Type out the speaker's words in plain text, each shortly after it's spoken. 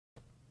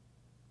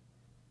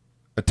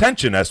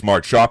Attention,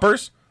 S-Mart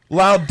shoppers.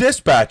 Loud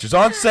Dispatch is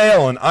on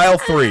sale in aisle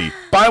 3.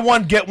 Buy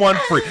one, get one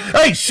free.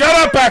 Hey, shut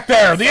up back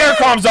there. The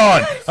aircom's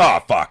on.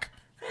 Oh, fuck.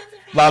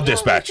 Loud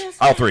Dispatch,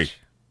 aisle 3.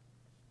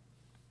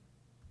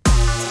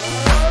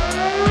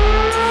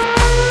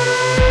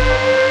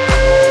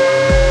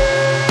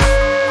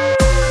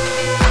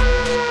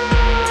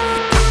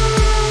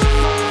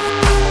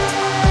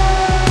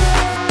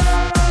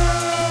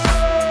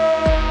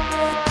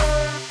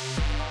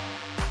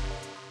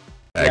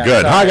 Yeah,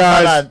 good. Sorry. Hi,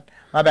 guys.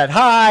 My bad.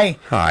 Hi.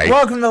 Hi.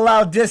 Welcome to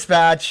Loud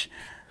Dispatch.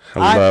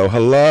 Hello.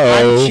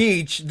 I'm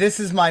Cheech. This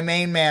is my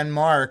main man,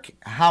 Mark.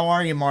 How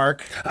are you,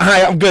 Mark?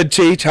 Hi, I'm good,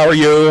 Cheech. How are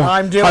you?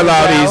 I'm doing Hi,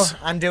 well. Loudies.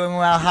 I'm doing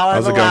well. How are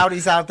How's the it going?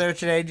 Loudies out there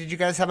today? Did you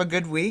guys have a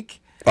good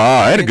week?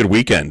 I had a good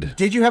weekend.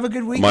 Did you have a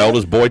good weekend? My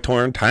oldest boy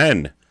turned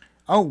 10.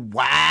 Oh,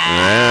 wow.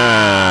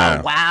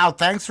 Yeah. Wow.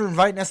 Thanks for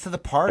inviting us to the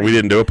party. We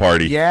didn't do a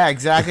party. Yeah,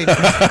 exactly.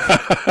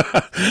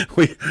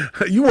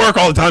 You work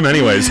all the time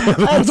anyways. Where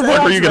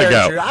are you going to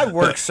go? True. I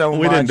work so much.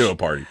 We didn't do a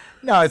party.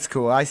 No, it's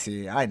cool. I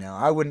see. I know.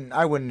 I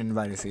wouldn't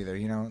invite us either.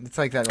 You know, it's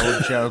like that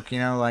old joke. You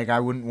know, like I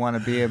wouldn't want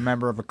to be a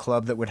member of a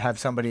club that would have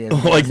somebody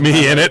like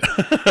me in it.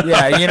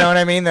 Yeah, you know what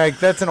I mean. Like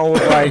that's an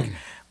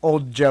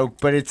old joke,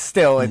 but it's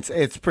still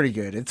it's pretty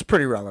good. It's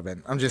pretty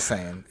relevant. I'm just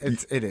saying.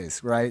 It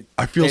is right.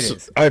 I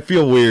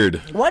feel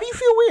weird. Why do you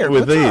feel weird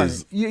with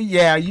What's these?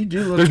 Yeah, you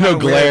do. Look There's no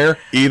glare weird.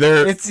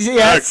 either. It's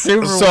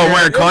super. So I'm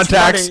wearing weird.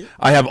 contacts.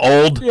 I have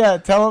old. Yeah,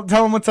 tell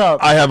them what's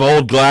up. I have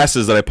old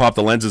glasses that I pop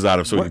the lenses out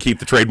of so we can keep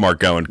the trademark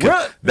going.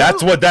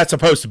 That's what that's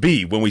supposed to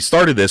be. When we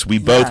started this, we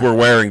both were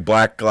wearing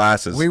black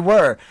glasses. We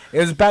were. It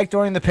was back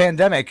during the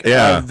pandemic.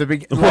 Yeah. We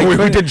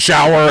didn't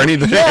shower or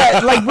anything. Yeah,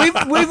 like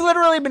we've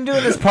literally been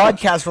doing this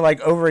podcast for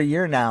like over a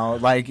year now.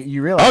 Like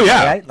you realize, oh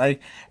yeah, right?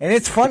 Like, and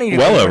it's funny. To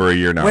well me, over a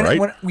year now, right?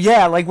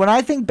 Like when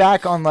I think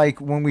back on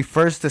like when we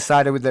first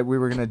decided that we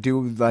were gonna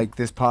do like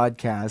this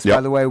podcast. Yep.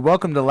 By the way,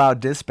 welcome to Loud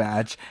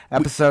Dispatch,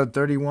 episode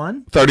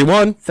 31.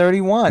 31.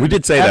 We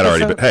did say that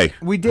already, but hey,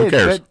 we did. Who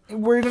cares? But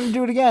we're gonna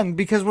do it again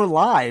because we're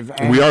live.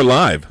 And we are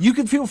live. You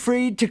can feel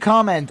free to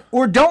comment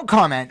or don't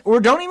comment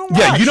or don't even watch.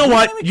 Yeah, you know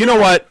what? You know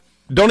what?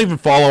 Don't even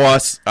follow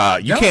us.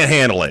 You can't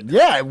handle it.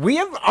 Yeah, we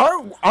have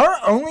our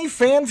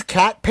OnlyFans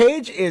cat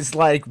page is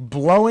like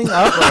blowing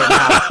up right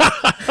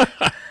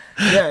now.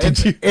 Yeah,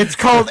 it's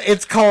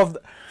called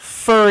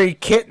Furry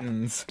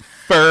Kittens.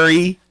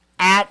 Furry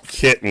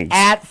Kittens.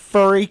 At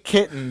Furry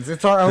Kittens.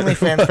 It's our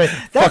OnlyFans page.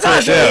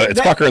 It's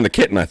Fucker and the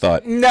Kitten, I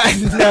thought. No,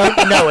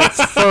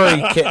 it's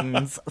Furry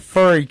Kittens.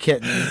 Furry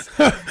Kittens.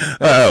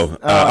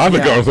 I've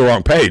been going to the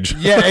wrong page.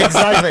 Yeah,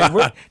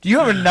 exactly. Do you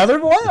have another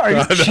one? Are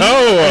you cheating?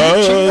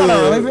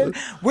 No.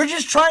 We're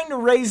just trying to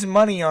raise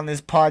money on this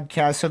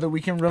podcast so that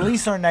we can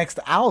release our next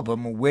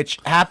album, which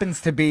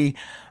happens to be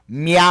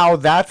Meow.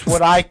 That's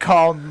what I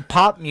call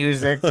pop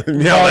music.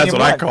 Meow, that's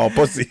what I call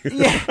pussy.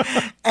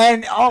 Yeah,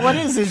 and all it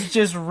is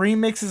just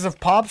remixes of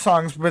pop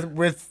songs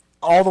with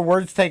all the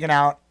words taken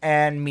out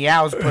and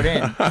meows put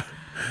in.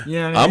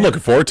 You know what I mean?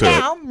 Looking forward to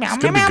meow, it. meow,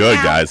 It's gonna meow, be good,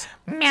 meow, guys.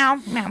 Meow,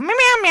 meow, meow,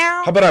 meow,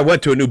 meow. How about I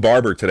went to a new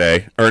barber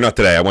today, or not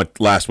today? I went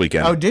last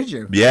weekend. Oh, did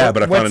you? Yeah,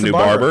 but I found a What's new the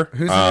barber.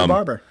 Who's the new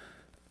barber?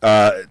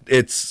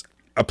 It's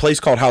a place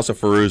called House of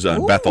Faruza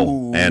in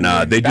Bethel, and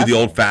they do the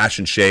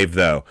old-fashioned shave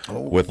though,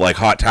 with like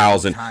hot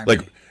towels and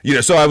like. You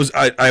know, so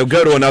I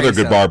go to another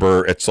good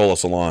barber at Sola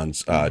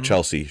Salons,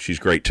 Chelsea. She's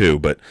great too,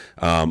 but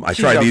I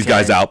tried these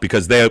guys out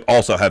because they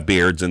also have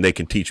beards and they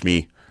can teach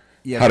me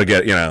how to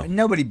get,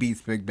 Nobody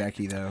beats Big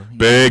Becky though.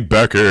 Big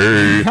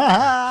Becky.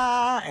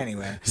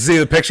 Anyway, See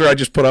the picture I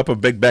just put up of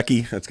Big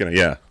Becky? That's gonna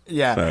Yeah.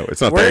 So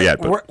it's not there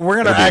yet, but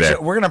we're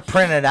gonna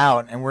print it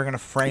out and we're gonna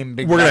frame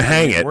Big. We're Becky. gonna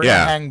hang it. We're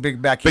gonna hang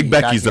Big Becky. Big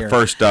Becky's the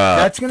first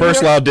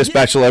first Loud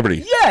Dispatch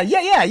celebrity. Yeah.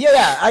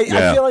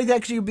 I feel like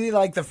that should be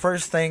like the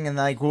first thing, and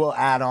like we'll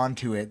add on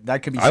to it.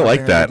 That could be. I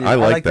like that. I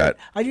like that.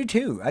 I do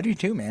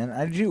too, man.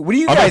 I do. What do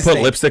you I'm guys gonna put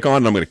think? Lipstick on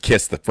and I'm gonna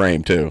kiss the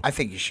frame too. I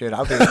think you should.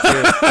 I'll do it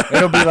too.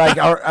 It'll be like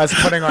us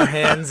putting our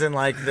hands in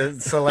like the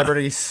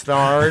celebrity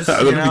stars.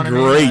 That would be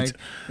great. Like,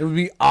 it would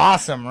be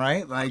awesome,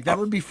 right? Like that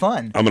would be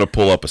fun. I'm gonna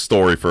pull up a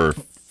story for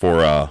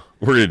we're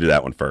gonna do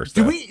that one first.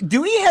 Do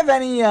we have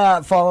any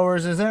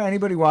followers? Is there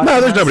anybody watching?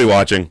 No, there's nobody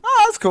watching.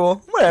 Oh, that's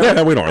cool. Whatever.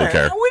 Yeah, we don't really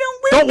care. We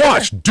don't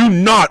watch. Do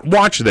not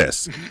watch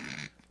this.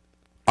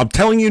 I'm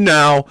telling you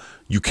now,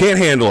 you can't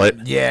handle it.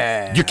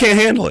 Yeah. You can't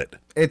handle it.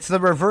 It's the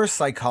reverse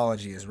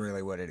psychology is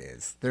really what it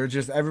is. They're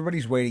just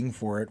everybody's waiting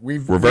for it.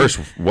 Reverse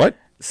what?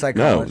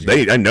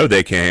 Psychology. No, I know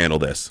they can't handle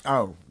this.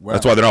 Oh, well.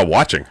 That's why they're not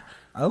watching.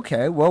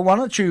 Okay, well, why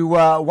don't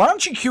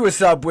you cue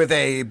us up with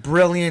a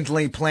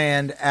brilliantly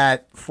planned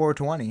at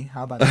 4:20?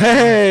 How about that?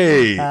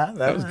 Hey,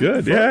 that was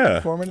good.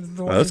 4 minutes.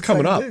 And that's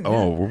coming up. In.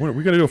 Oh,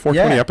 we're gonna do a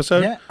 4:20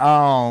 episode. Yeah.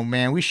 Oh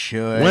man, we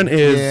should. When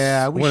is?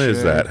 when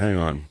is that? Hang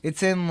on.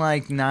 It's in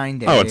like 9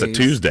 days. Oh, it's a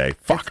Tuesday.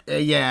 Fuck.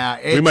 Yeah.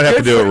 We might have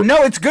to do it.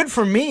 No, it's good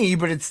for me,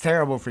 but it's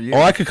terrible for you.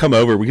 Oh, I could come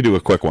over. We could do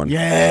a quick one.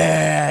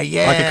 Yeah.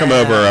 I could come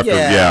over after.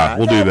 Yeah,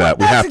 we'll do that.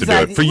 We have to do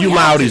it for you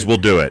loudies. We'll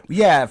do it.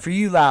 Yeah, for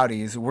you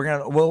loudies,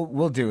 we'll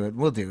We'll do it.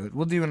 We'll do it.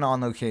 We'll do an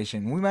on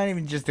location. We might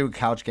even just do a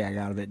couch gag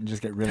out of it and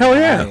just get really Hell high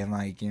yeah. and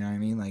like, you know what I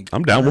mean? Like,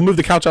 I'm down. We'll move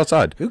the couch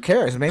outside. who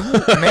cares? Maybe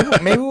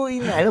we'll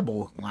eat an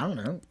edible. I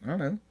don't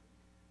know.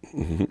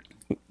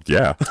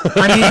 Yeah.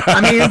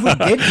 I mean, if we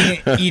did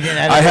eat an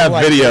edible, I have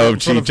like, video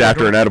of for the Cheech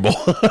after an edible.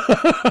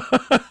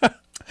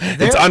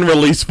 It's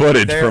unreleased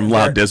footage from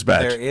Loud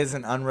Dispatch. There is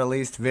an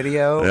unreleased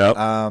video. Yep.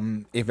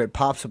 If it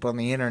pops up on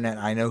the internet,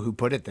 I know who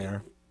put it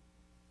there.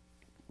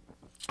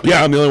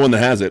 Yeah, I'm the only one that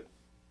has it.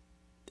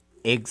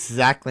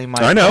 Exactly my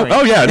I know. point.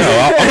 Oh yeah, no.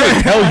 I'm going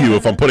to tell you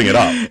if I'm putting it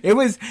up. It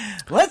was.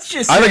 Let's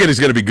just. Say, I think it is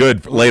going to be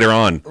good later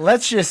on.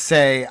 Let's just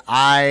say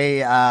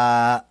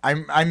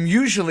I'm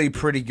usually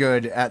pretty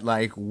good at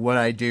like what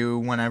I do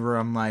whenever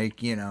I'm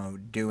like, you know,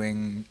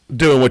 doing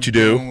What you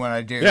do. doing what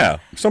I do. Yeah,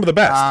 some of the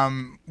best.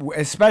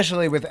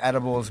 Especially with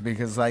edibles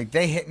because like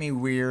they hit me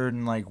weird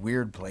in like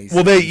weird places.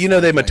 Well, they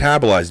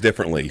metabolize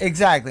differently.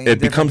 Exactly. It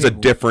becomes a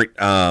different.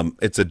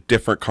 It's a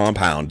different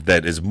compound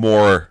that is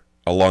more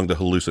along the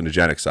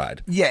hallucinogenic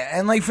side. Yeah,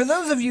 and like for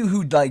those of you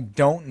who like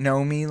don't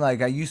know me,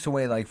 like I used to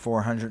weigh like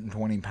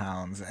 420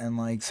 pounds, and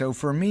like so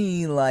for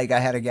me, like I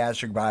had a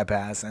gastric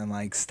bypass, and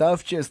like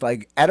stuff just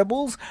like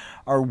edibles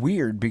are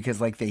weird because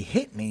like they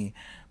hit me,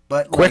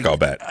 but Quick, like, I'll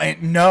bet.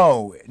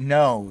 No,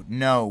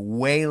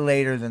 way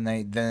later than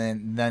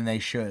they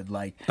should.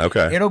 Like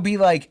Okay. it'll be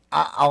like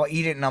I'll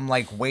eat it, and I'm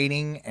like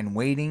waiting, and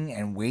like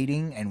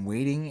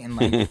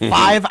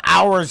 5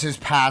 hours has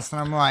passed,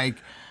 and I'm like,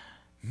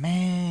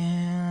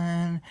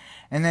 man,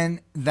 and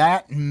then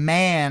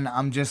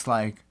I'm just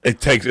like,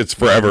 It's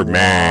forever,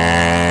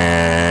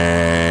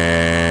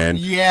 man.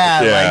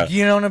 yeah, like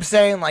you know what I'm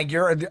saying, like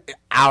you're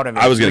out of it.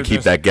 I was gonna You're keep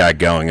just- that gag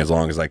going as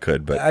long as I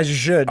could, but as you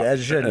should.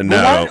 But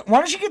no. why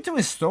don't you get to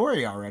his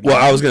story already? well,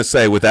 I was gonna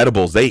say with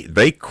edibles,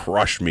 they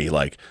crush me.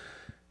 Like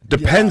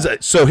depends.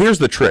 So here's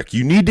the trick: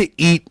 you need to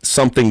eat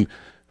something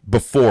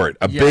before it,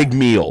 a big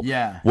meal.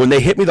 Yeah. When they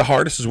hit me the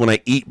hardest is when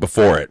I eat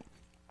before it,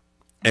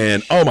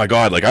 and oh my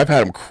god, like I've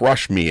had them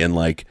crush me in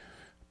like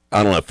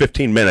I don't know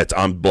 15 minutes.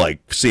 I'm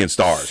like seeing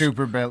stars.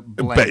 super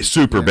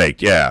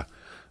Baked, yeah.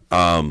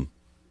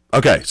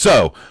 Okay,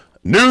 so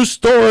news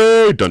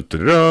story. Dun,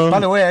 dun, dun.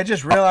 By the way, I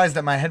just realized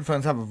that my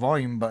headphones have a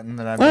volume button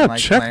that I've been like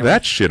check playing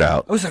that with. shit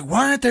out. I was like,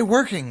 why aren't they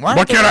working? Why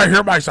Why can't I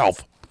hear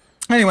myself?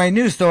 Anyway,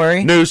 news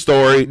story. News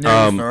story.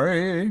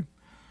 Story.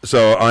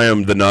 So I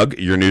am the Nug,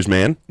 your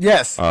newsman.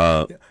 Yes.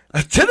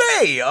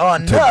 Today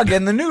on Nug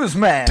and the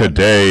Newsman.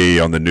 Today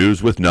on the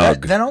news with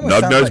Nug. That almost Nug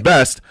sounds knows like-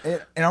 best.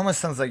 It almost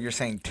sounds like you're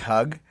saying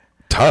tug.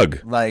 Tug.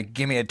 Like,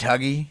 give me a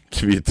tuggy.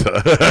 Give me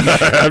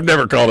a I've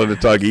never called it a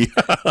tuggy.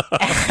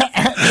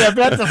 Yeah,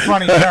 but that's a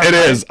funny term. It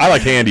is. I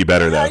like handy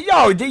better though.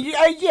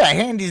 Yeah,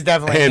 handy's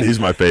definitely. Handy's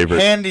my favorite.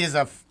 Handy's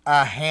a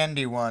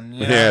handy one.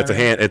 You know Yeah, it's what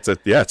a I mean? hand.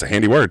 It's a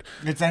handy word.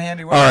 It's a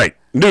handy one. All right,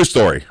 news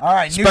story. All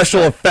right, news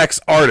Special story. effects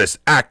artist,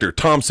 actor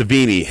Tom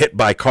Savini hit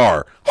by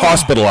car,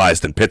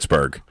 hospitalized in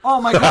Pittsburgh.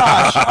 Oh my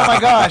gosh! Oh my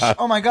gosh!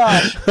 Oh my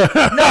gosh!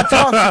 Not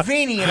Tom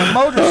Savini in a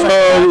motorcycle.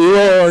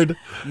 Oh Lord!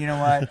 You know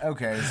what?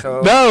 Okay,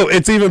 so No,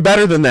 it's even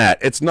better than that.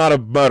 It's not a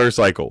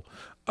motorcycle.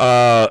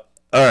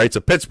 All right, it's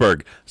a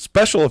Pittsburgh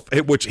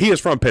which he is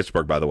from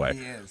Pittsburgh, by the way.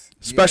 he is.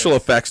 Special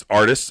effects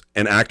artist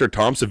and actor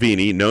Tom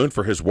Savini, known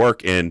for his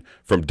work in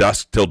From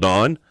Dusk Till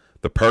Dawn,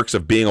 The Perks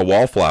of Being a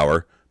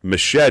Wallflower,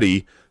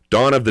 Machete,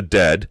 Dawn of the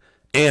Dead,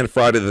 and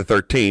Friday the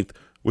 13th,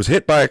 was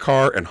hit by a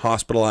car and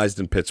hospitalized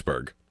in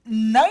Pittsburgh.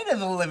 Night of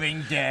the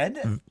Living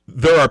Dead.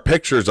 There are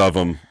pictures of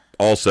him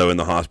also in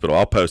the hospital.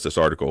 I'll post this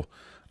article.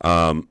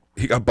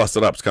 He got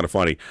busted up. It's kind of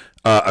funny.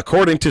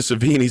 According to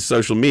Savini's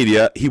social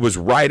media, he was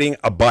riding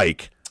a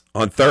bike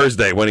on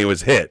Thursday when he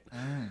was hit.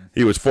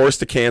 He was forced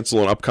to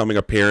cancel an upcoming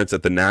appearance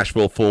at the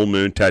Nashville Full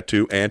Moon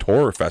Tattoo and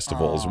Horror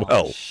Festival as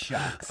well.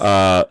 Shucks.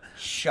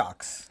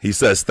 Shucks. He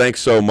says, thanks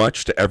so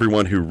much to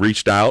everyone who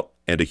reached out,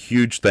 and a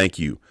huge thank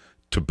you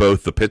to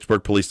both the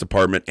Pittsburgh Police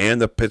Department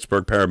and the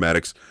Pittsburgh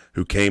paramedics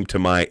who came to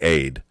my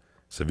aid.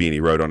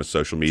 Savini wrote on his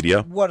social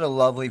media. What a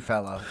lovely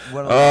fellow.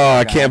 What a Oh, lovely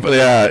I guy.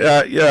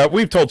 can't. Yeah.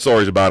 We've told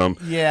stories about him.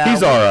 Yeah,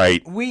 he's all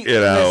right.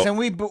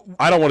 Listen.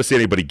 I don't want to see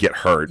anybody get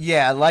hurt.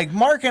 Yeah, like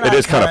Mark and It I.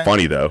 is kind of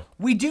funny though.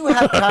 We do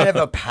have kind of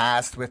a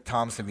past with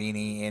Tom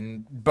Savini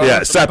in both.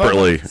 Yeah,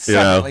 separately,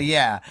 Separately,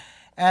 yeah.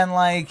 And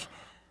like,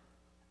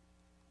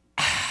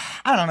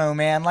 I don't know,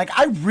 man. Like,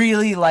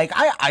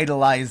 I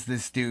idolize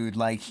this dude.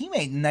 Like, he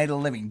made Night of the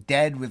Living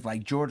Dead with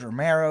like George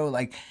Romero.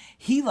 Like,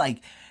 he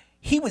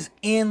was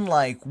in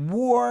like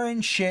war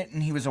and shit,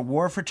 and he was a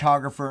war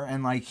photographer,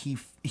 and like he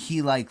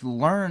like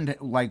learned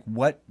like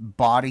what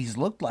bodies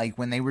looked like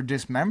when they were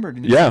dismembered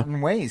in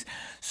certain ways.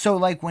 So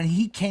like when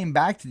he came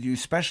back to do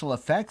special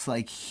effects,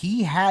 like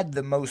he had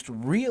the most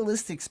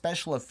realistic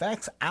special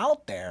effects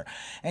out there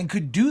and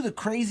could do the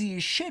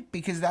craziest shit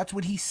because that's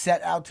what he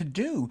set out to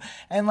do.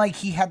 And like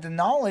he had the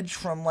knowledge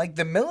from like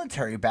the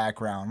military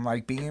background,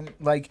 like being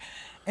like,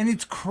 and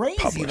it's crazy.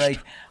 Published. Like,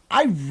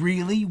 I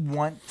really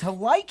want to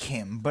like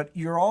him, but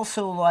you're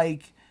also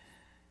like,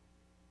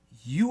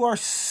 you are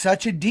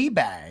such a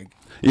d-bag.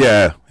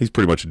 Yeah, he's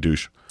pretty much a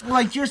douche.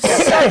 Like, you're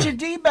such a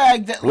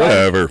d-bag that, like,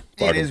 Whatever.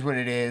 it is what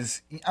it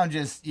is. I'm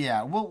just,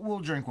 yeah, we'll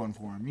drink one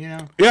for him, you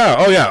know? Yeah.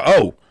 Oh yeah.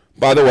 Oh,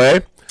 by the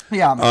way,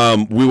 Yeah.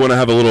 we want to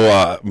have a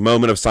little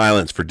moment of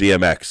silence for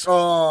DMX.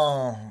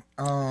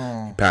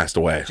 Oh. Passed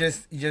away.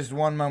 Just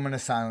one moment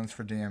of silence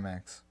for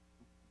DMX.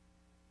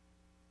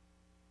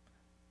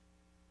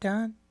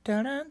 Dun,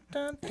 dun, dun,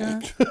 dun,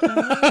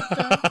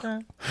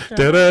 dun,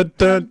 dun,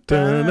 dun,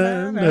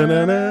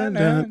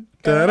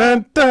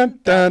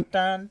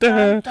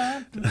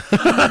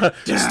 dun,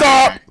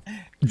 Stop!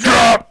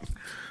 Drop!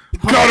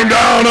 Cut him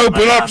down!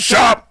 Open up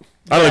shop!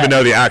 I don't even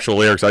know the actual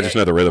lyrics. I just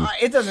know the rhythm.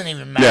 It doesn't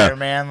even matter,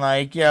 man.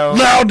 Like, yo,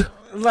 Loud!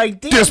 like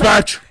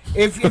Dispatch!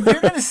 If you're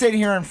gonna sit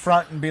here in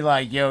front and be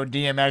like, yo,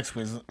 DMX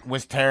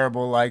was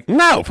terrible, like,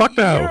 No, fuck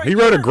no. He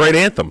wrote a great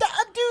anthem. dude,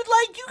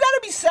 like, you gotta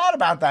be sad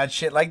about that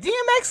shit. Like,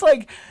 DMX,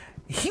 like,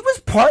 he was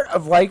part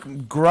of,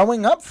 like,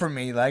 growing up for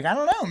me. Like, I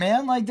don't know,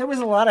 man. Like, there was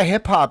a lot of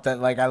hip hop that,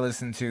 like, I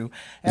listened to.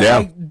 And, Yeah.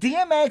 like,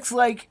 DMX,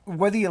 like,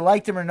 whether you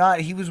liked him or not,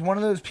 he was one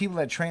of those people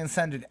that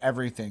transcended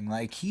everything.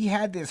 Like, he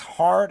had this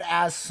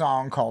hard-ass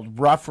song called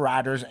Rough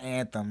Riders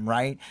Anthem,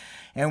 right?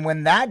 And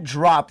when that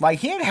dropped, like,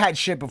 he had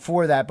shit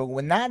before that, but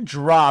when that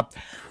dropped,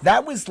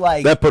 that was,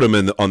 like... That put him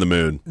on the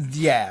moon.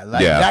 Yeah,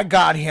 like, that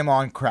got him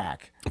on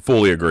crack.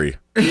 Fully agree.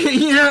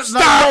 You know,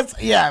 Stop!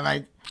 Yeah,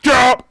 like...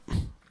 Drop!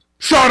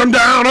 Shut him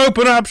down!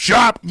 Open up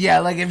shop! Yeah,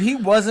 like, if he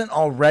wasn't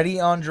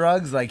already on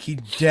drugs, like, he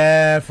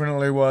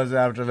definitely was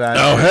after that.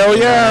 Oh, shit, hell you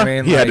know yeah. what I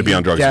mean? He had Like, to be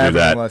on drugs to do definitely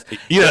that. was.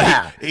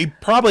 Yeah. He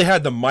probably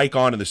had the mic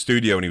on in the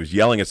studio and he was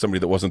yelling at somebody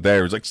that wasn't there.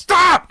 He was like,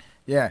 stop!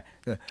 Yeah.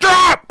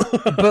 Stop!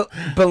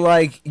 But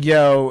like,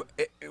 yo,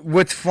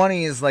 what's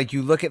funny is, like,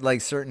 you look at,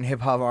 like, certain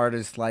hip-hop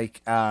artists,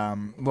 like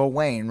Lil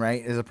Wayne,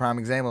 right, is a prime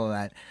example of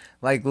that.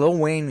 Like, Lil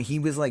Wayne, he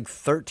was like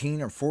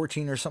 13 or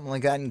 14 or something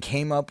like that and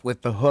came up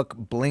with the hook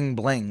bling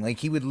bling. Like,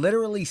 he would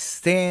literally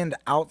stand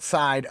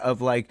outside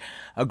of, like,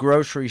 a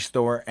grocery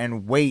store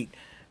and wait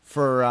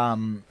for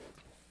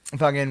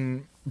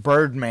fucking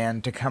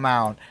Birdman to come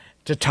out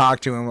to talk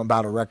to him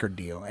about a record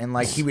deal. And,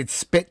 like, he would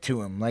spit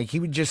to him. Like, he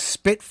would just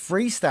spit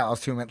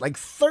freestyles to him at, like,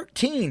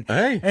 13.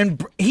 Hey.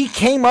 And he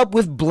came up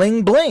with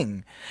bling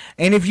bling.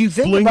 And if you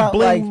think Bling, about,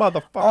 bling, like,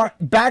 motherfucker.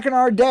 back in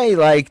our day,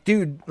 like,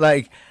 dude,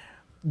 like,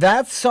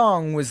 that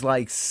song was,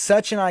 like,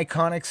 such an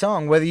iconic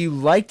song, whether you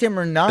liked him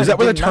or not. Is that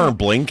where the did term not.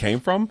 bling came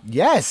from?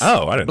 Yes.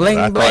 Oh, I didn't know bling,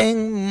 that. I thought-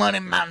 bling, money,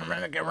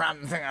 man, get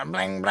around the thing,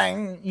 bling,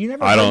 bling. You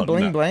never I heard don't-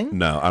 bling, no. bling?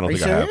 No, I don't Are think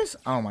you I have. serious?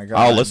 Oh, my God.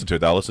 I'll listen to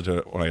it. I'll listen to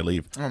it when I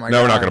leave. Oh, my No,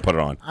 God. we're not going to put it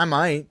on. I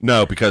might.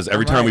 No, because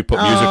every time Right. we put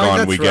music on,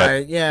 that's we get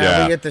right.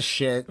 Yeah, we get the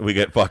shit. we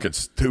get fucking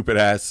stupid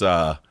ass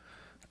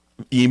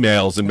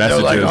emails and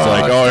messages like, like, "Oh, it's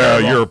 "Oh yeah,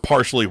 terrible." you're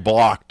partially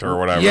blocked" or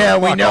whatever. Yeah,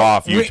 we Fuck know.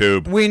 off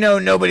YouTube. We know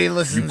nobody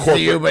listens to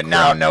you, corporate but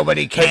now crap.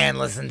 nobody can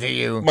listen to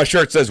you. My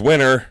shirt says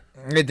winner,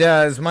 It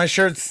does. My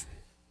shirt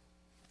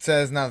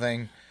says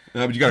nothing.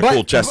 but you got a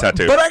cool chest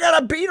tattoo. But I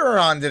got a beater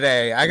on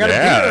today. I got a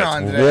Yeah, beater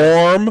on it's today.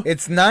 warm.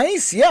 It's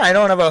nice. Yeah, I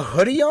don't have a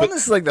hoodie on.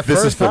 This is like the This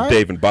first is from time.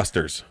 Dave and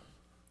Buster's.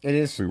 It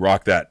is. We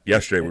rocked that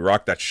yesterday. We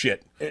rocked that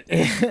shit.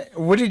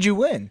 What did you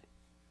win?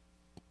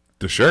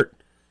 The shirt.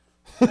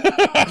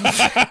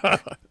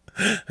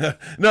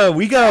 No,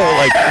 we go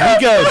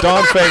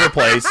Dom's favorite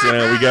place.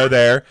 We go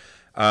there,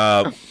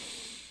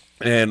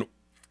 and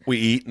we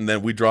eat, and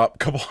then we drop a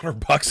couple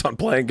 $100 on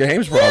playing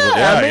games. Probably,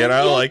 yeah, I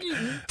mean, like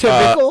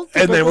typical.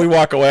 And then we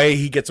walk away.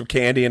 He gets some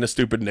candy and a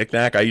stupid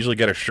knickknack. I usually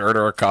get a shirt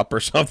or a cup or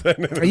something.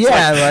 And it's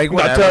Yeah, like,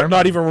 whatever.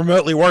 not even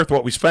remotely worth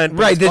what we spent.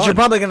 but Right, it's that fun. you're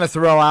probably gonna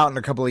throw out in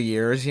a couple of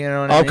years. You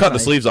know what I I'll mean? cut the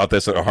Like, sleeves off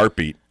this in a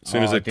heartbeat as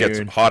soon as Oh, it gets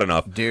dude. hot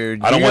enough.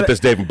 Dude, I don't you want gotta- this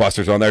Dave and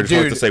Buster's on there. I just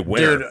want it to say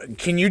winner. Dude,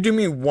 can you do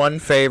me one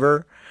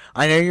favor?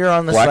 I know you're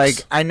on this, Flex?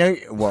 like, I know,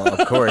 well,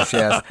 of course,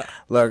 yes.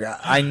 Look,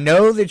 I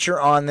know that you're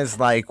on this,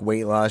 like,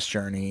 weight loss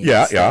journey.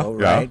 Yeah, still,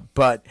 yeah. right?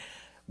 But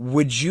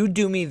would you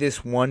do me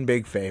this one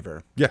big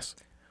favor? Yes.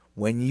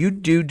 When you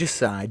do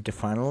decide to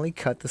finally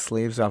cut the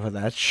sleeves off of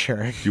that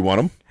shirt, Do you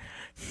want them?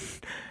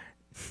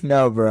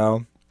 no,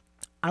 bro.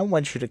 I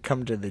want you to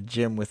come to the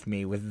gym with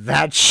me with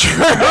that shirt.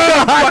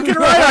 Fucking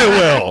right, I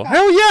will.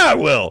 Hell yeah, I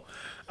will.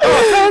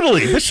 Oh,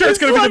 totally. This shirt's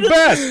gonna be the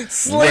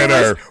best.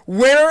 Winner.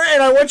 Winner,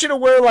 and I want you to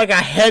wear like a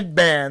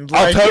headband.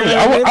 Like, totally. you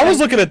know what I mean? was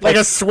looking at like a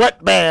like-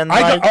 sweatband.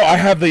 I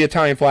have the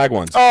Italian flag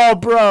ones. Oh,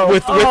 bro,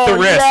 with the wrist.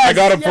 yes, I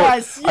got them for.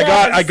 yes,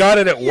 I got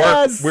it at work.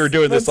 yes. We were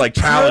doing this That's like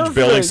challenge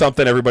building perfect.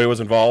 something. Everybody was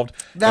involved.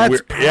 And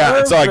That's yeah.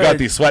 And so I got perfect.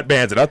 these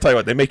sweatbands, and I'll tell you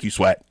what, they make you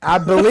sweat. I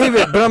believe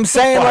it, but I'm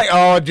saying like,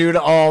 oh, dude,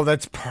 oh,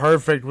 that's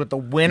perfect with the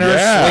winter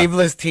Yeah.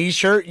 sleeveless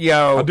T-shirt,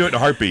 yo. I'll do it in a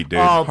heartbeat, dude.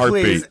 Oh,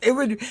 Heartbeat. please. It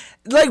would,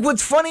 like,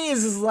 what's funny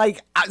is like,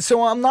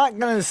 so I'm not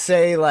going to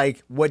say,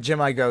 like, what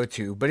gym I go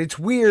to, but it's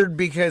weird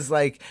because,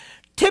 like,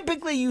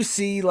 typically you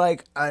see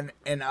like an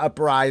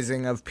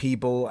uprising of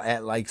people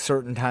at like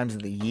certain times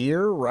of the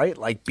year, right?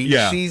 Like beach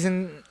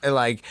season,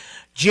 like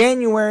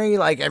January,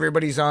 like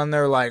everybody's on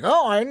there like,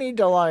 oh, I need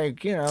to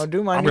like, you know,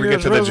 do my New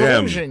Year's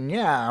resolution.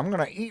 Yeah, I'm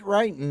going to eat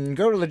right and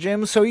go to the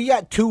gym. So you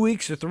got 2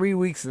 weeks or 3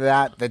 weeks of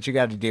that you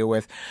got to deal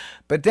with.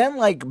 But then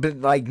like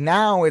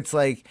now it's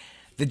like,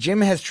 the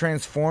gym has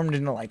transformed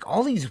into like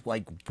all these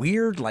like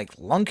weird like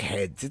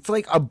lunkheads. It's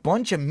like a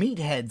bunch of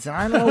meatheads, and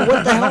I don't know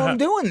what the hell I'm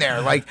doing there.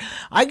 Like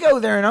I go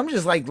there and I'm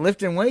just like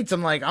lifting weights.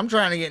 I'm like, I'm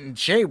trying to get in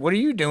shape. What are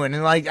you doing?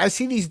 And like I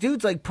see these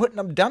dudes like putting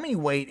up dummy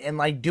weight and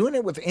like doing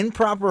it with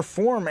improper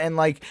form and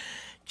like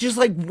just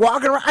like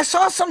walking around. I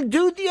saw some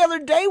dude the other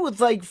day with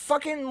like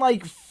fucking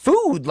like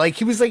food. Like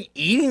he was like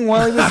eating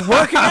while he was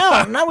working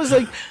out, and I was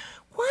like,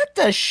 what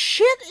the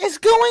shit is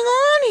going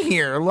on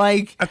here?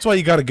 Like that's why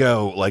you got to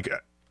go like.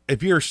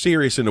 If you're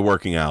serious into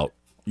working out,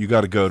 you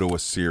got to go to a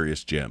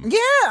serious gym. Yeah,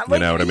 like, you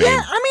know what I mean?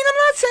 Yeah, I mean, I'm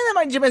not saying that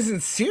my gym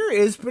isn't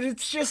serious, but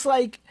it's just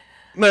like,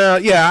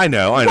 yeah, I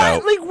know. Like, why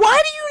do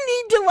you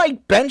need to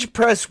like bench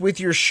press with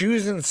your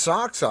shoes and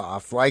socks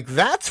off? Like,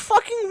 that's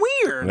fucking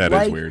weird. That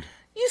is weird.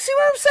 You see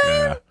what I'm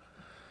saying? Yeah.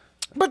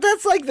 But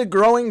that's like the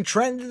growing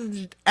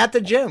trend at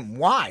the gym.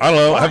 Why? I don't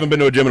know. Why? I haven't been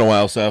to a gym in a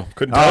while, so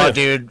couldn't tell you.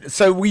 Dude.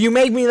 So will you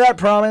make me that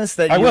promise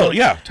that I will?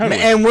 Yeah,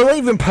 totally. And we'll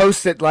even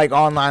post it like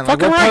online. Like,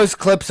 we'll post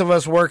clips of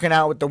us working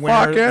out with the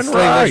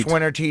sleeveless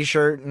winter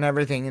T-shirt and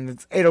everything,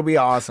 and it'll be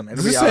awesome.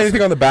 Does it say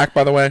anything on the back,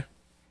 by the way?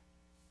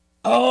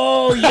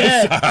 Oh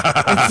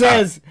yeah, it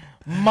says.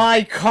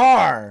 My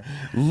car.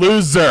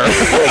 Loser.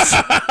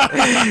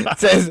 It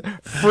says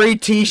free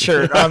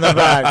T-shirt on the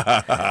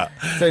back.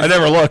 Says, I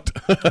never looked.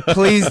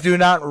 Please do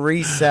not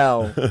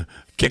resell.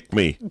 Kick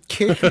me.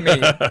 Kick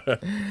me.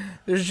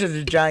 There's just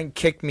a giant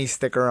kick me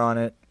sticker on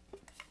it.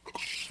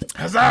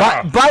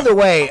 By the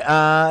way,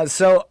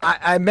 so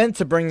I meant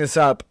to bring this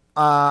up.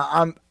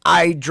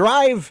 I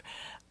drive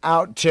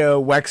out to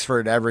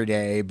Wexford every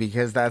day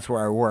because that's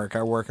where I work.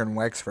 I work in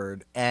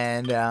Wexford,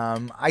 and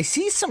I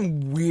see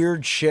some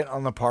weird shit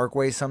on the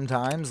parkway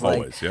sometimes. Like,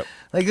 always, yep.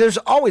 Like there's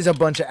always a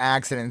bunch of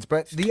accidents.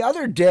 But the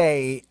other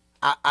day,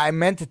 I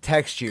meant to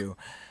text you.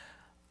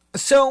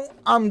 So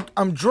I'm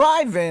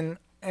driving,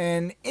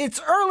 and it's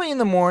early in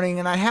the morning,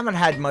 and I haven't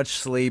had much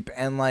sleep,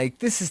 and like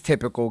this is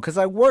typical because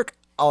I work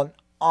an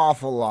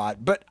awful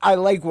lot, but I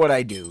like what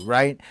I do,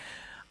 right?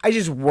 I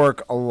just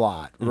work a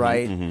lot,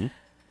 right? Mm-hmm.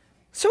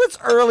 So it's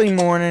early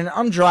morning.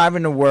 I'm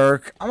driving to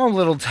work. I'm a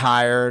little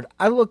tired.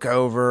 I look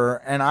over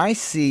and I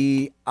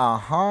see a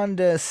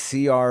Honda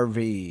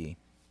CR-V.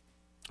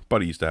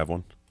 Buddy used to have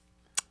one.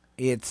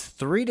 It's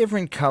 3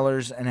 different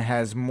colors and it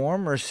has more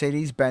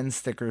Mercedes-Benz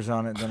stickers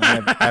on it than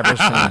I've ever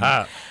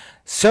seen.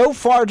 So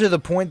far to the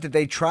point that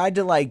they tried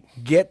to like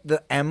get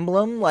the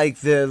emblem, like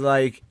the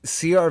like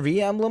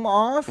CR-V emblem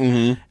off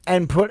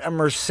and put a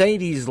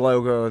Mercedes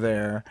logo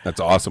there. That's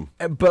awesome.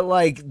 But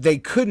like they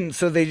couldn't,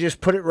 so they just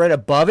put it right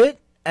above it.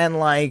 And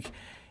like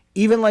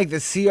even like the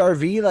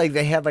CR-V, like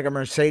they had like a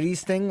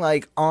Mercedes thing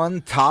like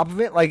on top of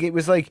it. Like it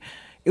was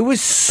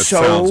so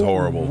sounds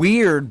horrible.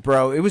 Weird,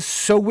 bro. It was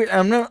so weird.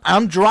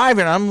 I'm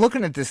driving, I'm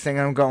looking at this thing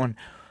and I'm going,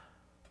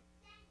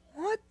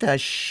 what the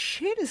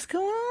shit is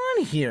going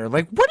on here?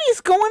 Like, what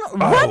is going on?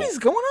 What is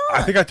going on?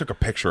 I think I took a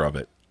picture of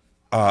it.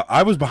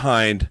 I was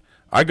behind.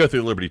 I go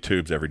through Liberty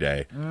Tubes every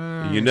day.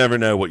 You never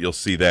know what you'll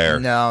see there.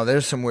 No,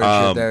 there's some weird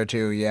shit there,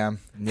 too, yeah.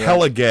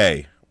 Hella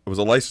gay. It was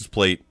a license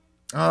plate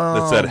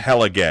that said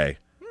hella gay.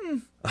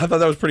 I thought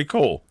that was pretty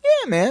cool.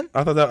 Yeah, man.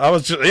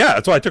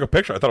 That's why I took a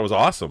picture. I thought it was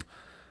awesome.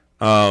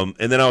 And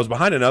then I was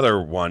behind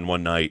another one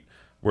night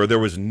where there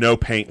was no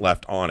paint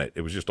left on it.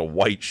 It was just a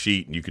white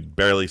sheet, and you could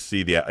barely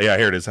see the... Yeah,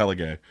 here it is, hella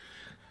gay.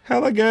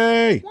 Hella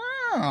gay!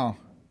 Wow.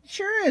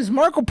 Sure is.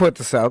 Mark will put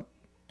this up.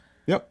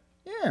 Yep.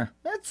 Yeah.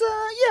 That's,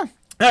 yeah.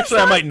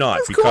 Actually, I might not,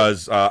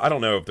 because I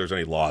don't know if there's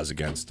any laws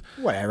against...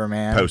 Whatever,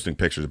 man. ...posting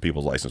pictures of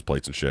people's license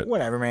plates and shit.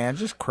 Whatever, man.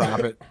 Just crop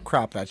it.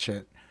 Crop that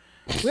shit.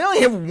 We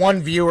only have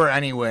one viewer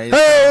anyways.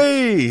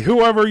 Hey!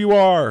 Whoever you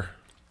are.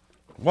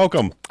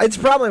 Welcome. It's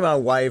probably my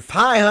wife.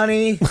 Hi,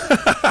 honey.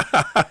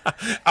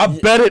 I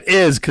bet it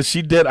is, because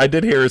I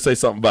did hear her say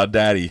something about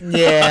daddy.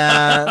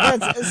 Yeah.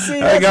 That's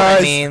what I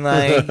mean.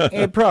 Like,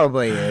 it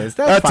probably is.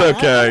 That's fine.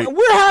 Okay.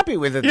 We're happy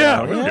with it, yeah,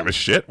 though. We don't give a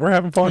shit. We're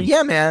having fun.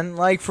 Yeah, man.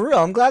 Like, for real.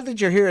 I'm glad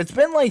that you're here. It's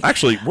been like...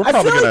 Actually, we're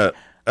probably going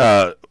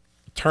to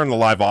turn the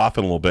live off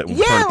in a little bit and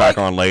we'll turn it back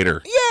on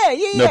later.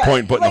 Yeah. No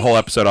point in putting the whole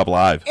episode up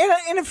live.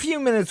 In a few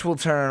minutes, we'll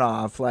turn it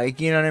off. Like,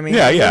 you know what I mean?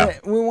 Yeah.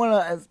 We want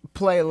to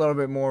play a little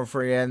bit more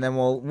for you, and then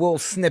we'll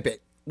snip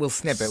it.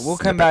 We'll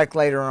come back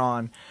later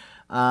on.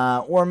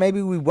 Or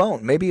maybe we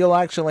won't. Maybe you'll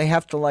actually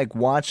have to like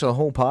watch the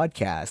whole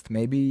podcast.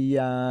 Maybe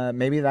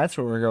that's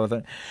where we're going with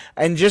it.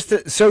 And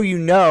just so you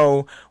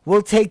know,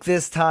 we'll take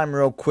this time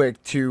real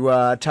quick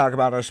to talk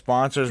about our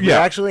sponsors. We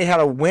actually had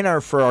a winner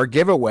for our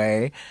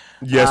giveaway.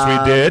 Yes,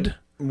 we did.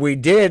 We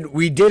did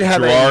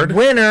have Gerard, a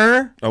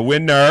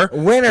winner.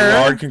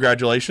 Gerard,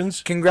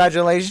 congratulations.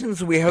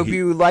 We hope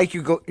you like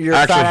your actually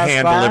fat-ass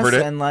hand delivered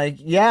it. and like,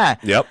 yeah.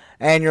 Yep.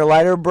 and your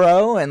lighter,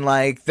 bro, and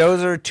like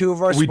those are two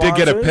of our. We sponsors.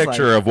 did get a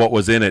picture of what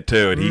was in it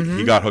too, and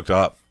he got hooked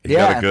up. He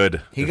got a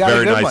good,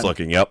 very nice one.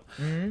 Looking. Yep.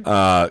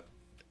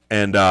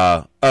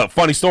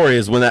 Funny story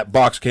is when that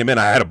box came in,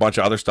 I had a bunch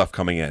of other stuff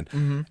coming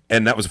in,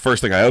 and that was the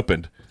first thing I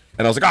opened,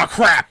 and I was like, "Oh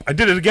crap! I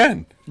did it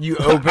again." You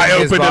opened. I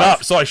opened it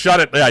up, so I shut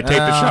it. I taped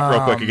it shut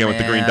real quick again with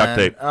the green duct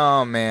tape.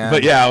 Oh man!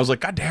 But yeah, I was like,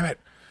 "God damn it!"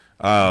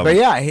 But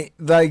yeah,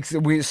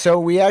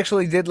 we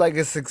actually did like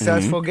a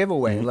successful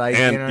giveaway, like,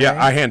 and you know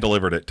I hand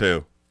delivered it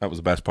too. That was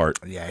the best part.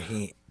 Yeah,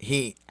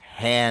 he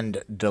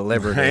hand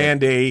delivered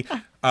Handy. it.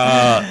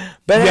 But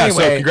anyway,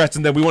 so congrats,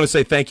 and then we want to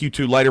say thank you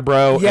to Lighter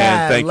Bro, and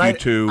thank you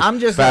to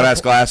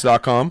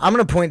FatAssGlass.com. I'm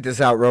going to point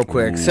this out real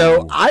quick. Ooh.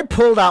 So I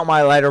pulled out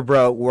my Lighter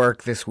Bro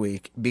work this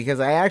week because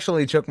I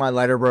actually took my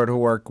Lighter Bro to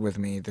work with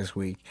me this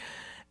week,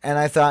 and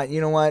I thought,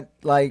 you know what,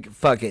 like,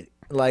 fuck it.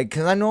 Like,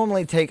 because I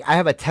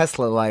have a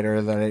Tesla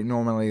lighter that I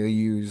normally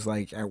use,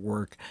 like, at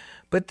work.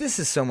 But this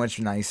is so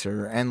much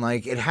nicer. And,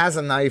 like, it has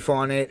a knife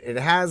on it. It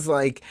has,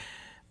 like...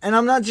 And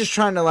I'm not just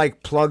trying to,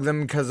 like, plug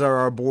them because they're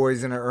our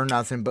boys and or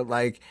nothing. But,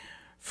 like,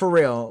 for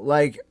real.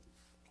 Like,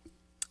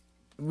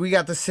 we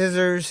got the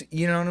scissors.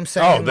 You know what I'm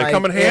saying? Oh, they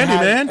come in handy,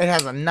 man. It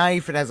has a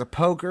knife. It has a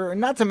poker. And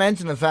not to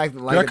mention the fact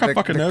that, like... I got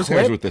fucking nose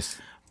hairs with this.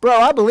 Bro,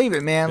 I believe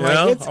it, man.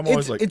 Like,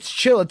 like, it's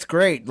chill. It's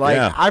great. Like,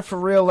 I for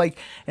real, like,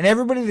 and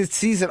everybody that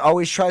sees it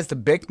always tries to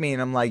bick me,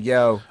 and I'm like,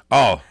 yo.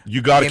 Oh,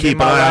 you got to keep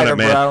an eye on it,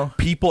 man. Bro.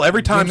 People,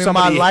 every time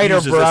somebody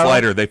uses this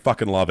lighter, they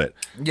fucking love it.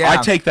 Yeah. I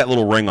take that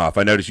little ring off.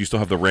 I notice you still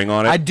have the ring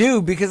on it. I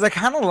do, because I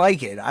kind of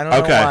like it. I don't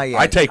know why yet.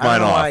 I take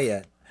mine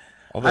off.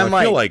 Although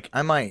I feel like...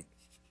 I might.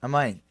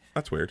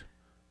 That's weird.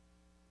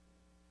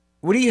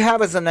 What do you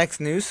have as the next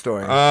news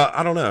story?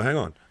 I don't know. Hang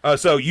on.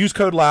 So use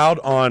code LOUD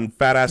on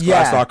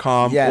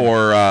fatassglass.com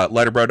or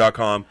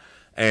lighterbro.com,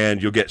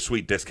 and you'll get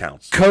sweet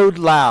discounts. Code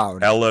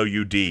LOUD.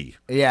 LOUD.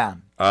 Yeah.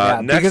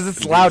 Because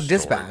it's Loud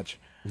Dispatch.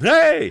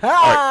 Hey! All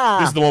right,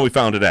 this is the one we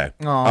found today.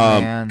 Oh,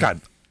 man.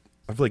 God,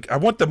 I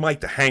want the mic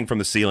to hang from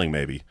the ceiling,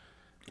 maybe.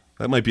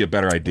 That might be a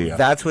better idea.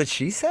 That's what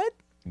she said?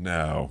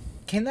 No.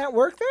 Can that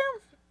work there?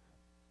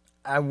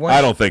 I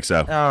don't think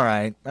so. All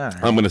right.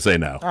 I'm going to say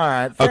no. All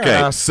right. Okay,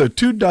 enough. so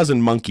 24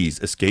 monkeys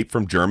escaped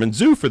from German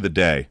zoo for the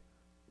day.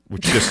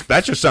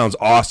 That just sounds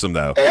awesome,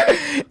 though.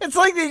 It's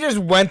like they just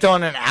went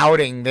on an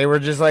outing. They were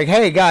just like,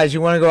 "Hey guys,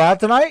 you want to go out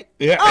tonight?"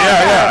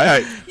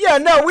 Yeah. Yeah,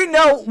 no, we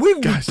know.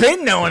 We've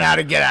been knowing how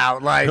to get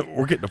out. Like,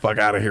 we're getting the fuck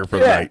out of here for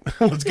the night.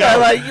 Let's go. Yeah,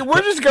 like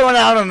we're just going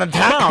out on the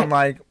town.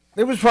 Like,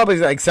 it was probably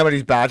like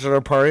somebody's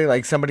bachelor party,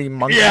 like somebody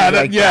monkey.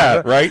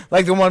 Right.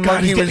 Like the one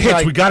monkey was hitched.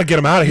 like, "We got to get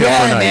him out of here for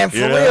a night." Man,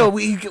 for real.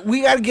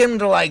 We got to get him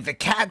to like the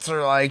cats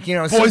or like, you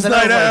know, boys'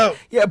 night out.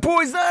 Like,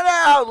 boys' night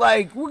out.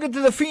 Like, we'll get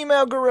to the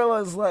female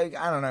gorillas, like,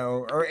 I don't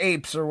know, or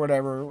apes or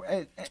whatever.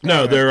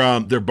 No,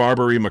 they're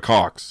Barbary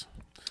macaques.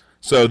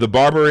 So the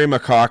Barbary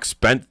macaques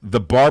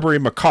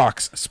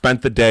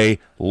spent the day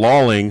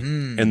lolling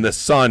in the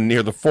sun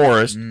near the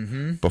forest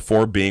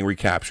before being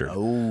recaptured.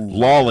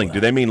 Lolling, do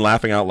they mean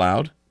laughing out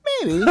loud?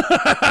 Maybe.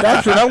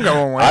 That's what I'm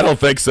going with. I don't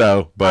think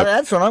so, but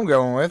that's what I'm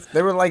going with.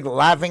 They were like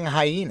laughing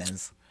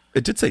hyenas.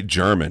 It did say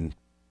German.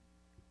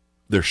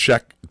 They're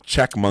Czech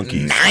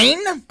monkeys.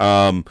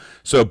 9?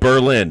 So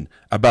Berlin,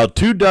 about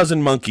 24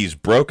 monkeys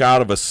broke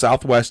out of a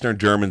southwestern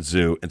German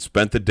zoo and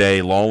spent the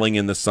day lolling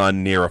in the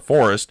sun near a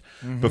forest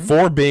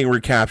before being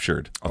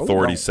recaptured,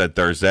 authorities said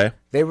Thursday.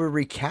 They were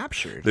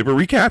recaptured? They were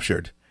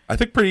recaptured. I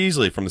think pretty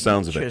easily from the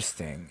sounds of it.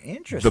 Interesting.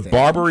 The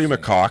Barbary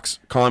macaques,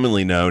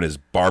 commonly known as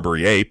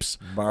Barbary apes,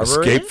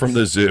 escaped from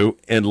the zoo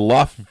in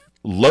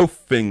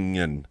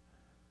Lofingen,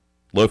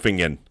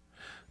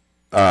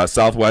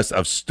 southwest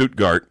of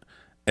Stuttgart,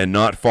 and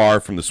not far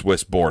from the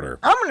Swiss border.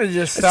 I'm gonna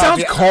just stop.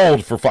 It sounds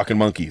cold for fucking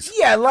monkeys.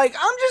 Yeah, like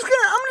I'm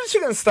just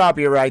gonna stop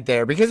you right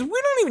there because we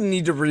don't even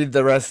need to read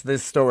the rest of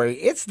this story.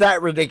 It's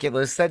that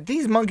ridiculous that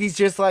these monkeys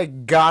just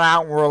like got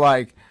out and were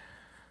like,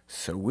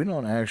 so we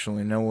don't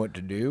actually know what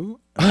to do.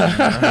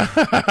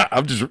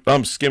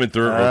 I'm skimming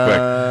through it real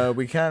quick.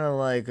 We kind of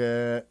like,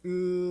 I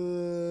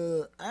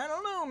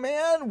don't know,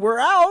 man. We're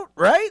out,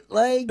 right?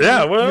 Like,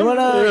 yeah. Well, what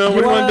do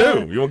you want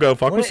to do? You want to go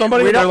fuck with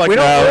somebody? We don't like,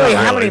 really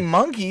have any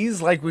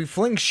monkeys. Like, we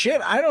fling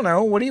shit. I don't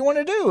know. What do you want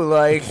to do?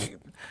 Like,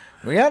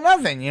 we got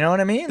nothing. You know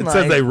what I mean?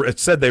 It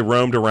said they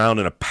roamed around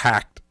in a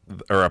pack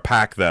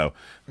though.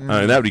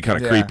 And that would be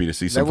kind of creepy to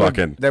see some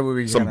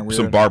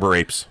some barber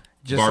apes.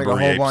 Just like a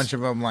whole bunch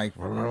of them, like,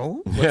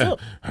 what's up?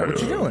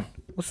 What you doing?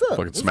 What's up?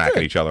 Fucking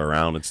smacking each other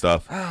around and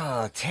stuff.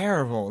 Oh,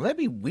 terrible. That'd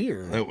be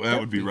weird. That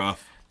would be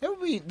rough. That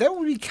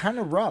would be kind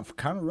of rough.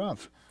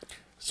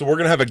 So we're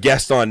gonna have a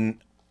guest on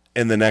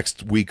in the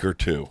next week or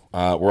two.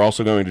 We're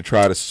also going to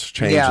try to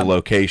change the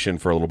location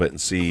for a little bit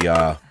and see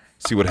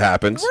what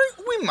happens.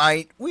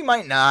 We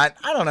might not.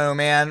 I don't know,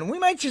 man. We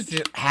might just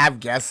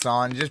have guests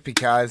on just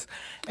because,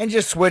 and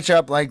just switch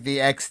up like the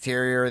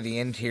exterior, the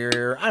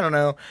interior. I don't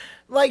know.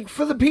 Like,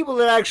 for the people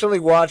that actually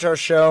watch our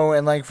show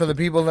and, like, for the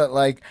people that,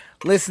 like,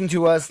 listen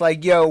to us,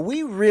 like, yo,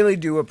 we really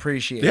do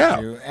appreciate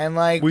you. And,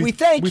 like, we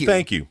thank you. We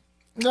thank you.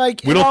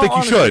 Like, we don't think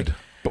you should,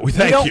 but we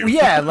thank you.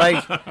 Yeah,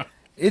 like,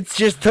 It's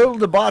just total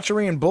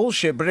debauchery and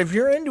bullshit. But if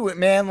you're into it,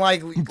 man,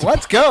 like,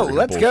 let's go.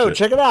 Let's go.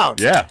 Check it out.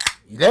 Yeah.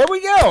 There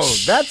we go.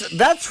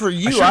 That's for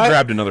you. I should have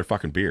grabbed another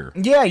fucking beer.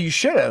 Yeah, you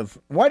should have.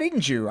 Why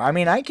didn't you? I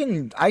mean, I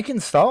can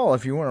stall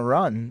if you want to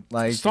run.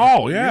 Like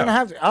stall, yeah. You're gonna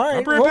have to. All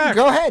right, I'll back.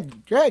 Go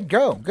ahead.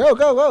 Go.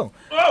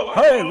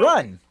 Hurry,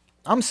 run.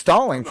 I'm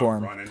stalling for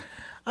him. Running.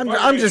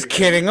 I'm just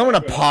kidding. I'm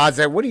gonna pause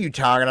it. What are you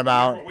talking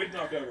about? We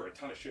knocked over a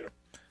ton of shit.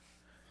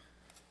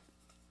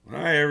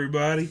 Hi,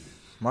 everybody.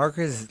 Mark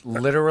has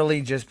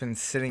literally just been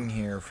sitting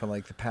here for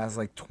like the past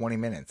 20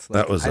 minutes.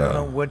 Like, That was. I don't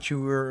know what you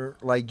were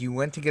like. You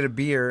went to get a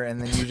beer and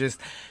then you just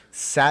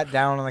sat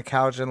down on the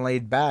couch and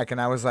laid back.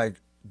 And I was like,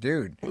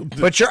 dude,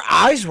 but your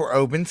eyes were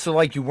open, so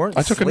like you weren't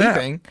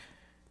sleeping.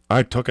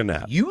 I took a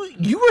nap. You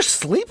were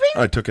sleeping?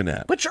 I took a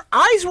nap. But your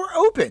eyes were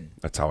open.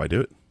 That's how I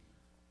do it.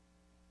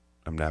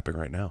 I'm napping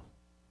right now.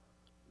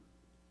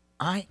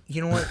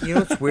 You know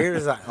what's weird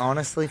is I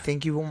honestly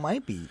think you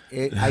might be.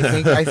 I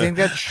think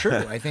that's true.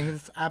 I think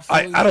it's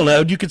absolutely. I don't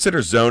know. Do you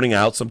consider zoning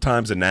out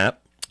sometimes a nap?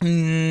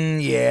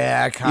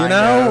 Yeah, kind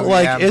of. You know,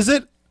 like, is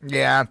it?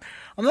 Yeah,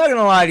 I'm not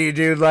gonna lie to you,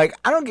 dude. Like,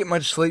 I don't get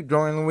much sleep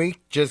during the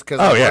week just because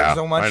I work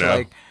so much.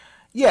 Like,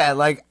 yeah,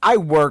 like I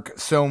work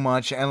so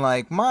much, and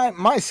like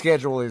my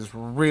schedule is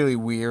really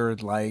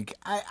weird. Like,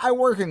 I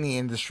work in the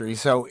industry,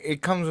 so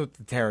it comes with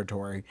the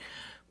territory.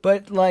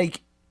 But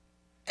like,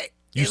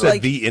 you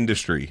said the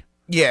industry.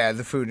 Yeah,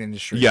 the food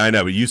industry. Yeah, I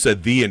know, but you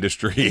said the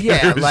industry.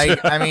 Yeah, like,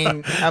 I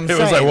mean, I'm saying.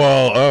 It was like,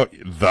 well,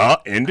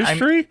 the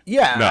industry?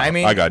 Yeah, no, I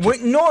mean, I got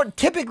you.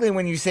 Typically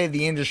when you say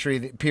the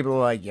industry, people are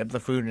like, yep, the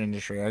food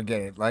industry. I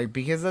get it. Like,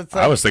 because that's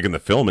I was thinking the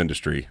film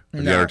industry,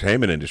 or the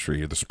entertainment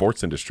industry, or the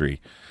sports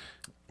industry,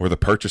 or the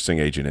purchasing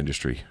agent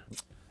industry.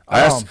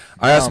 I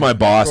asked my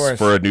boss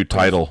for a new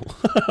title.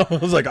 I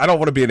was like, I don't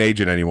want to be an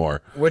agent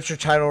anymore. What's your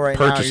title right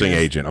now? now? Purchasing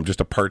agent. I'm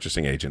just a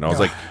purchasing agent. I was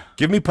like,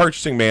 give me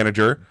purchasing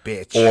manager.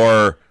 Bitch.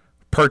 Or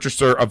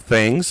purchaser of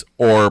things,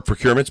 or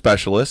procurement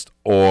specialist,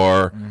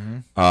 or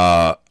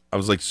I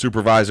was like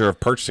supervisor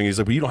of purchasing. He's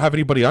like, but you don't have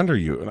anybody under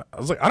you. And I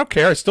was like, I don't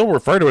care. I still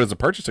refer to it as a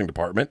purchasing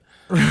department.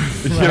 You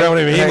know what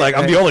I mean? Like,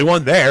 I'm the only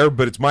one there,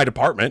 but it's my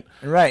department.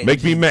 Right.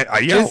 Make me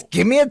just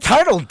give me a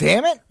title,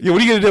 damn it. Yeah,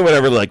 what are you gonna do?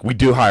 Whatever. Like, we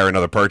do hire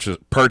another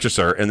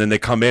purchaser, and then they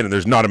come in and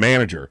there's not a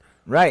manager.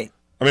 Right.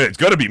 I mean, it's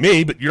gonna be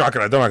me, but they're not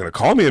gonna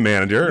call me a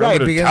manager. Right,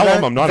 I'm gonna tell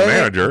them I'm not a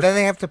manager. Then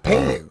they have to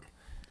pay you.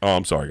 Oh,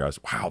 I'm sorry, guys.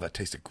 Wow, that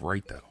tasted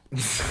great, though.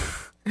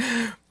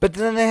 But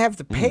then they have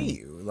to pay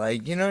you.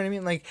 Like, you know what I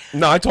mean? Like,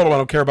 no, I told them I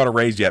don't care about a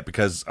raise yet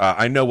because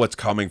I know what's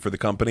coming for the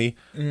company,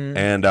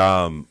 and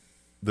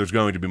there's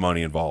going to be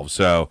money involved.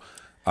 So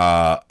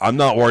I'm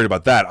not worried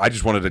about that. I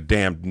just wanted a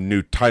damn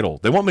new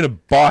title. They want me to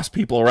boss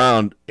people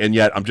around, and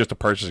yet I'm just a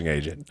purchasing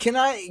agent. Can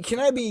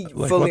I be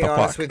fully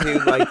honest with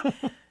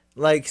you?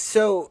 Like,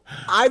 so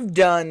I've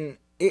done.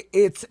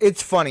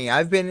 It's funny.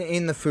 I've been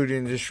in the food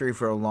industry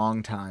for a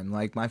long time.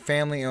 Like, my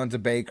family owns a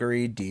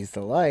bakery, D's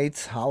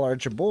Delights. Holla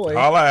at your boy.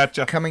 Holla at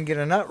ya. Come and get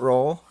a nut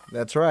roll.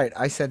 That's right.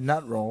 I said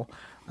nut roll.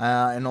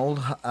 An old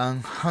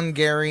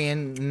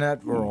Hungarian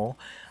nut roll.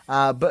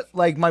 But,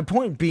 like, my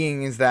point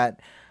being is that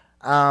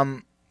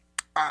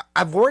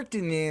I've worked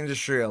in the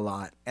industry a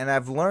lot, and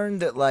I've learned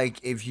that, like,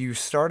 if you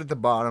start at the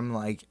bottom,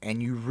 like,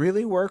 and you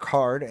really work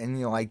hard, and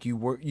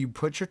you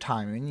put your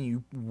time in,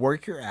 you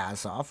work your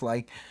ass off,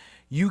 like,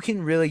 you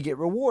can really get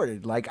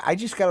rewarded. Like, I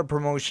just got a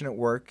promotion at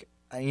work.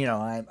 You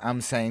know,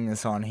 I'm saying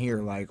this on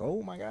here, like,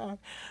 oh my god,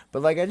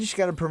 but like, I just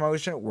got a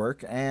promotion at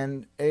work,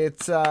 and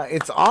it's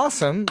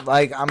awesome.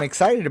 Like, I'm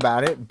excited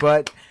about it,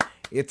 but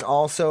it's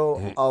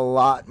also a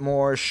lot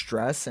more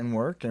stress and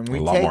work, and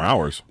a lot more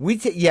hours.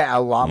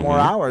 A lot more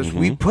hours.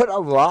 We put a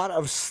lot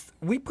of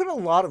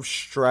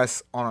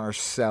stress on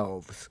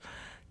ourselves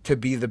to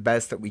be the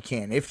best that we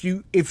can. If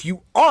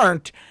you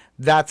aren't,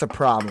 that's a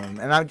problem.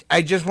 And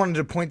I just wanted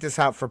to point this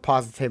out for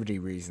positivity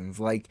reasons.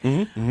 Like,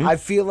 I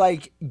feel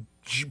like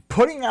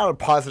putting out a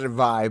positive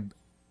vibe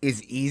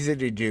is easy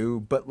to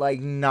do, but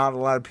like, not a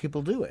lot of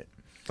people do it.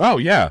 Oh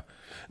yeah,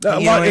 you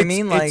know what I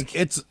mean? Like,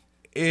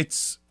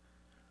 it's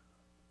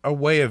a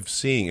way of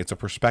seeing. It's a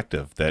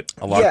perspective that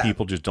a lot of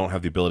people just don't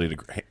have the ability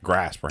to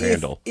grasp or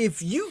handle.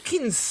 If you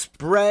can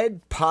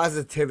spread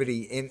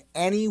positivity in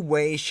any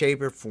way,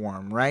 shape, or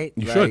form, right?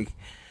 You should.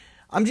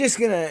 I'm just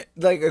gonna,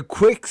 like, a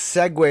quick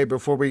segue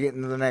before we get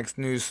into the next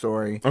news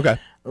story. Okay.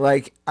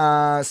 Like,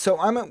 so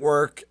I'm at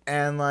work,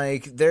 and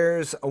like,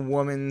 there's a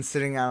woman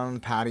sitting out on the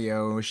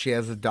patio. She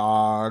has a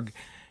dog.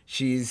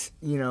 She's,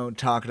 you know,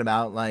 talking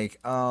about like,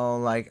 oh,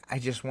 like, I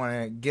just want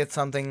to get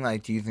something.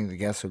 Like, do you think the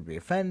guests would be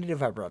offended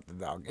if I brought the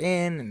dog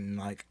in? And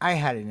like, I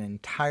had an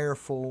entire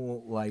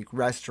full, like,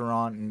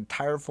 restaurant, an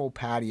entire full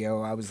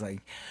patio. I was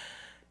like,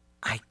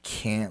 I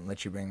can't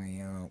let you bring the,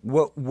 you know,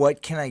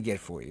 what can I get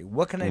for you?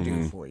 What can I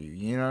do for you?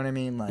 You know what I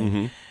mean?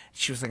 Like,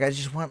 she was like, I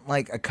just want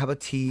like a cup of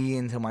tea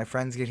until my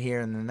friends get here,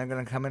 and then they're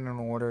going to come in and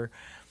order.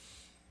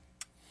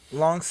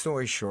 Long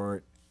story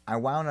short, I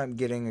wound up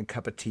getting a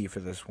cup of tea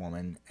for this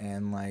woman,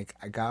 and like,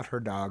 I got her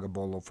dog a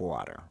bowl of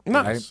water.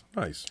 Nice,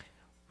 right? nice.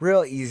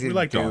 Real easy to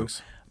like do.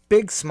 Dogs.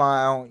 Big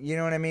smile, you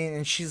know what I mean?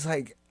 And she's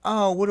like,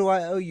 "Oh, what do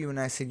I owe you?" And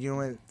I said, "You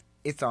know what?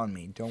 It's on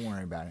me. Don't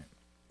worry about it."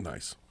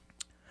 Nice.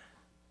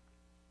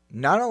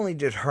 Not only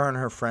did her and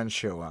her friends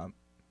show up,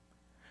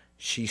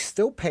 she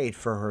still paid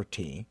for her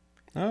tea.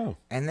 Oh.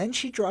 And then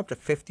she dropped a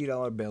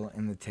 $50 bill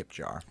in the tip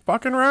jar.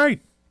 Fucking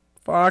right.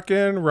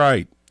 Fucking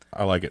right.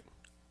 I like it.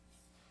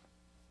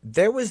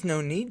 There was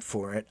no need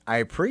for it. I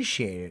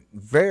appreciate it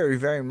very,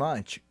 very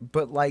much.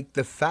 But, like,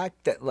 the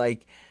fact that,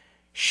 like,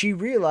 she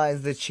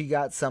realized that she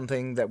got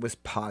something that was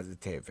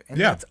positive. And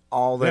that's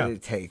all that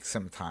it takes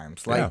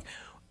sometimes. Like,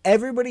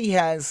 everybody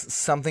has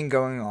something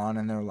going on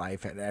in their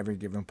life at every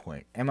given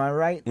point. Am I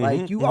right?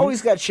 Like, you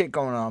always got shit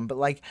going on. But,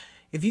 like,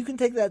 if you can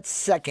take that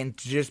second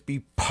to just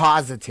be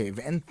positive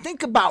and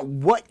think about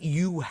what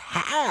you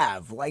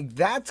have, like,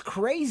 that's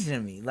crazy to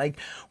me. Like,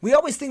 we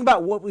always think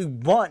about what we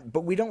want,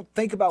 but we don't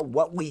think about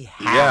what we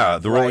have. Yeah,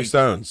 the Rolling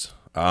Stones.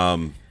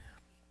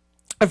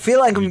 I feel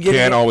like I'm getting. You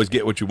can't always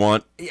get what you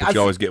want, but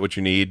you always get what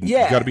you need.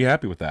 Yeah. You got to be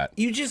happy with that.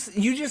 You just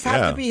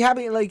have to be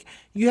happy. Like,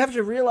 you have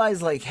to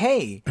realize, like,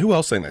 hey. Who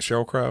else sang that?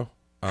 Sheryl Crow?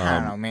 I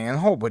don't know, man. A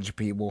whole bunch of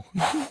people.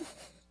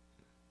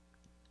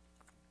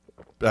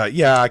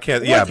 Yeah, I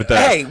can't. Yeah, but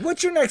hey,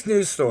 what's your next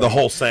news story? The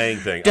whole saying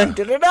thing. Dun,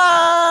 dun, dun,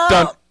 dun.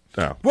 Dun.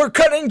 No. We're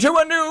cutting to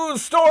a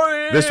news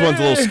story. This one's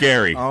a little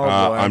scary. Oh, boy.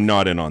 I'm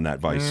not in on that,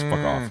 Vice. Fuck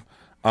off.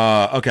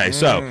 Okay,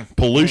 so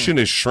pollution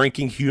is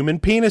shrinking human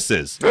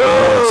penises.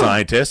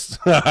 Scientists.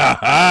 Oh,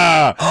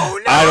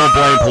 no. I don't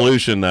blame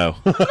pollution, though.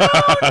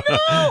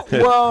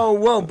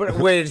 Whoa, but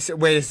wait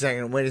a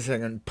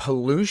second.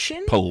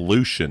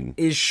 Pollution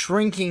is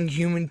shrinking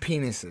human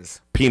penises.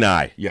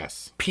 Peni,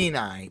 yes.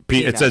 Peni.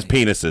 It says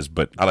penises,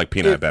 but I like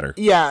peni better.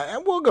 Yeah,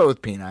 we'll go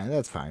with peni.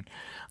 That's fine.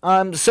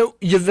 So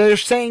they're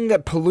saying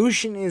that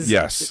pollution is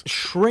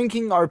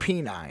shrinking our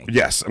peni.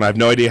 Yes, and I have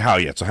no idea how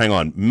yet. So hang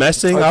on.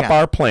 Messing up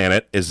our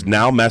planet is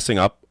now messing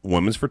up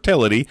women's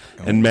fertility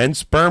and men's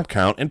sperm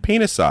count and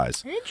penis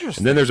size.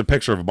 Interesting. And then there's a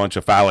picture of a bunch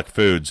of phallic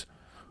foods.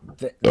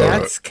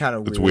 That's kind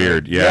of weird. It's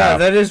weird, yeah. Yeah,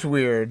 that is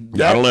weird.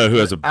 Yeah, I don't know who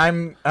has a.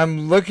 I'm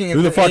looking at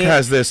who the fuck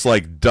has this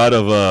like dud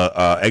of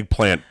a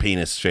eggplant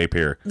penis shape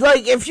here.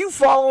 Like, if you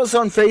follow us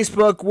on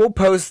Facebook, we'll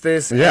post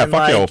this. Yeah, and,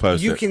 fuck yeah, like, we'll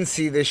post you it. can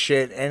see this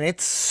shit, and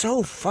it's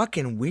so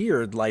fucking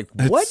weird. Like,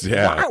 what?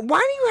 Yeah. Why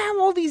do you have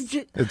all these?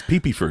 It's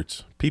pee-pee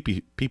fruits,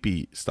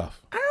 pee-pee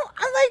stuff.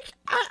 I'd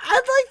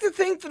like to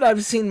think that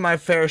I've seen my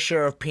fair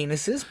share of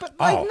penises, but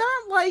like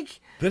not like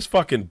this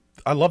fucking.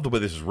 I love the way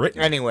this is written.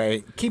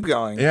 Anyway, keep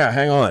going. Yeah,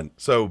 hang on.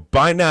 So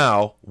by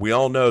now, we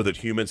all know that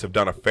humans have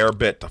done a fair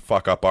bit to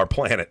fuck up our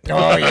planet.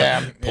 Oh,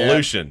 yeah.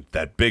 Pollution,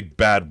 that big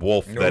bad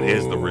wolf that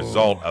is the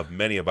result of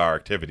many of our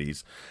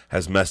activities,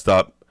 has messed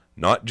up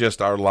not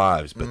just our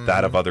lives, but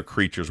that of other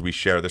creatures we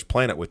share this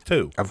planet with,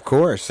 too. Of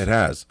course. It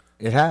has.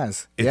 It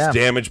has. It's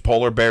damaged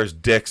polar bears'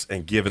 dicks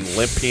and given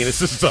limp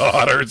penises to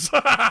otters.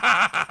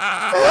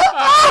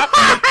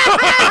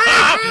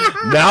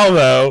 Now,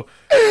 though,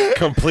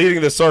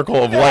 completing the circle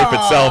of life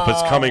itself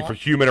is coming for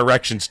human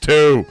erections,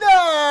 too. No!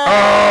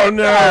 Oh,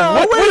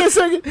 no. Wait a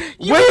second.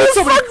 You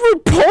fuck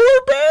with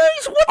polar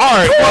bears? What all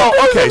right, well,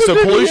 okay, so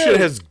pollution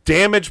has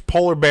damaged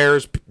polar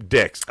bears'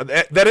 dicks.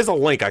 That is a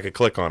link I could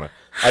click on it.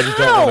 I just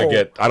don't want to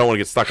get. I don't want to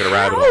get stuck in a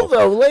rabbit hole.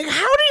 Though, like,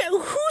 who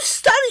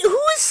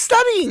is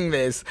studying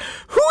this?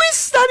 Who is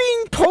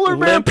studying polar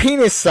bear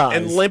penis size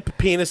and limp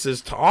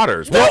penises to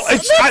otters?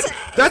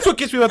 That's what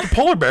gets me about the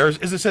polar bears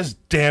is it says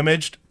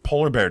damaged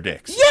polar bear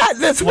dicks. Yeah,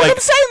 that's what I'm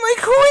saying.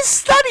 Like, who is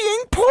studying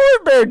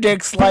polar bear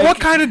dicks? Like, what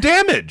kind of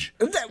damage?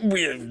 Is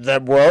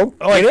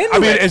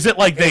it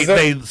like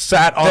they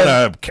sat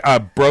on a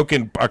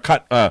broken,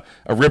 a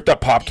ripped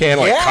up pop can,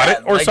 cut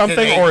it or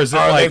something, or is it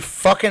are like they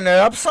fucking it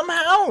up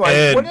somehow?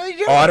 Like, what are they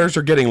doing? Otters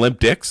are getting limp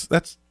dicks.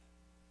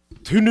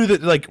 Who knew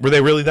that? Like, were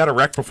they really that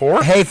erect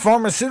before? Hey,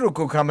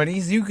 pharmaceutical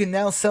companies, you can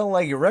now sell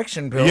like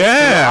erection pills.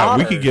 Yeah,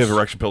 we could give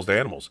erection pills to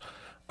animals.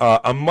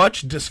 A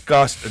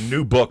much-discussed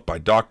new book by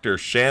Dr.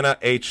 Shanna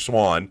H.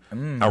 Swan,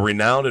 a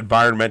renowned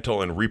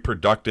environmental and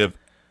reproductive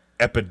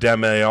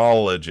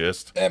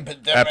epidemiologist,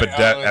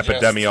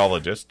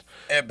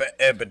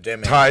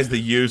 ties the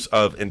use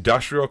of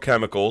industrial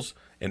chemicals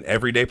in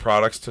everyday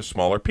products to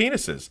smaller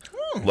penises,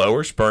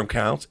 lower sperm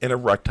counts, and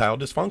erectile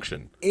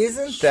dysfunction.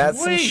 Isn't that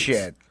some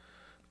shit?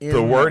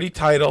 The wordy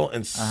title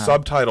and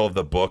subtitle of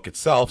the book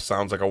itself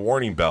sounds like a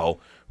warning bell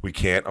we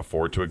can't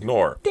afford to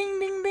ignore. Ding,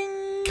 ding,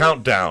 ding.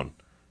 Countdown.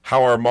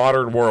 How our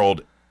modern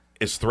world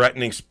is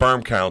threatening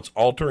sperm counts,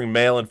 altering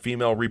male and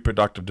female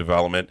reproductive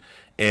development,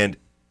 and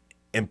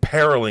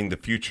imperiling the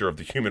future of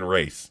the human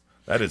race.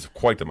 That is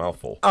quite the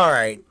mouthful. All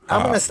right,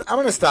 I'm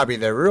gonna stop you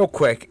there real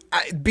quick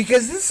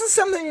because this is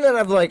something that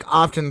I've like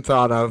often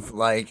thought of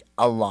like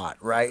a lot.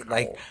 Right?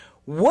 Like,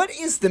 what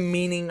is the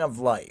meaning of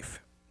life?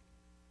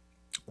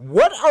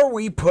 What are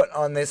we put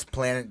on this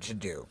planet to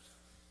do?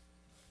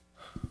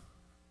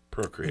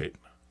 Procreate.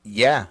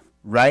 Yeah.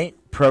 Right?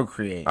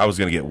 Procreate. I was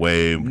going to get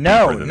way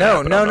No. deeper than that,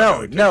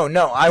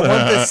 I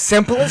want the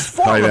simplest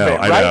form of it,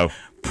 right? I know.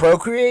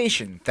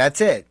 Procreation.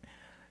 That's it.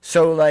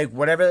 So, like,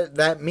 whatever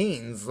that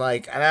means,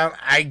 like, and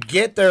I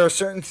get there are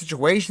certain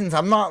situations.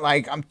 I'm not,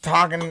 like, I'm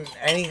talking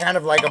any kind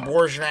of, like,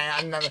 abortion.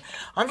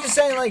 I'm just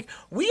saying, like,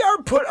 we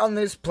are put on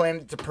this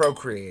planet to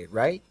procreate,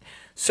 right?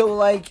 So,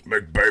 like...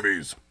 Make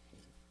babies.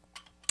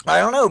 I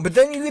don't know, but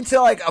then you get to,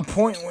 like, a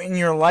point in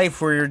your life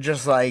where you're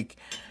just, like...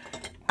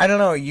 I don't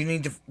know, you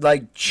need to,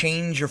 like,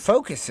 change your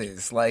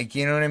focuses. Like,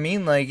 you know what I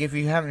mean? Like, if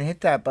you haven't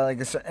hit that by,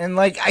 like, and,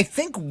 like, I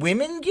think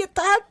women get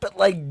that, but,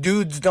 like,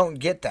 dudes don't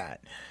get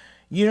that.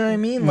 You know what I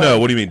mean? Like, no,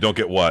 what do you mean? Don't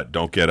get what?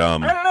 Don't get I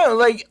don't know.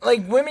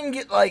 Like women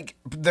get like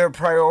their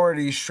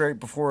priorities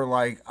straight before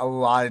like a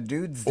lot of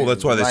dudes. Well,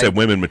 that's why they said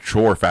women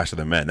mature faster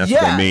than men. That's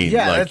what I mean.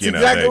 Yeah, like, that's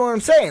exactly what I'm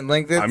saying.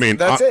 Like, that's,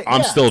 that's it.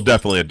 I'm still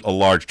definitely a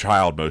large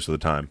child most of the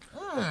time.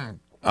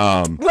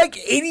 Like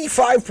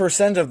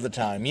 85% of the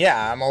time,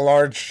 yeah, I'm a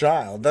large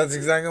child. That's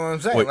exactly what I'm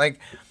saying. Like.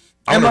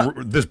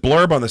 This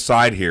blurb on the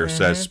side here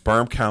says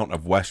sperm count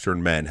of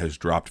Western men has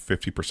dropped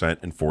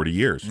 50% in 40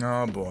 years.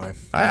 Oh boy!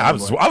 I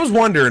was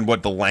wondering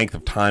what the length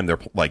of time they're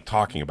like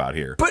talking about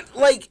here. But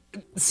like,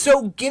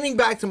 so getting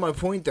back to my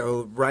point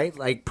though, right?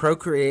 Like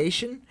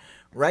procreation,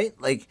 right?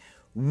 Like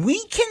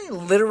we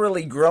can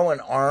literally grow an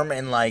arm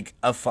and like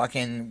a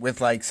fucking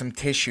with like some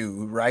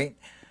tissue, right?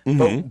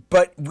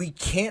 But we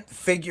can't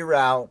figure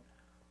out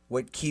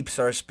what keeps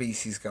our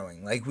species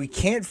going. Like, we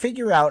can't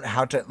figure out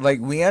how to, like,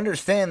 we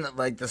understand that,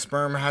 like, the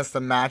sperm has to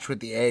match with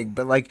the egg,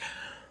 but, like,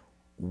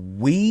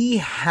 we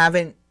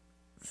haven't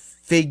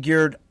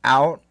figured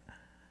out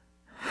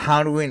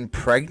how to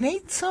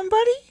impregnate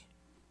somebody?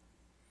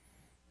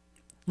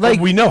 Like,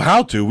 we know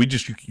how to, we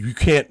just, you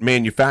can't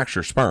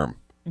manufacture sperm.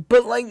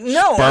 But, like,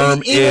 no.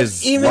 Sperm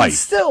is even life.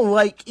 Still,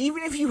 like,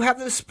 even if you have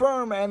the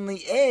sperm and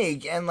the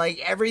egg and, like,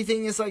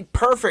 everything is, like,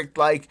 perfect,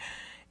 like,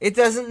 it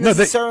doesn't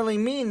necessarily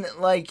mean that,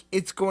 like,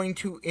 it's going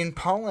to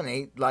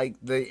impollinate, like,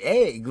 the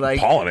egg. Like,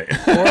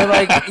 pollinate. Or,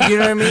 like, you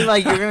know what I mean?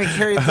 Like, you're going to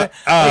carry the...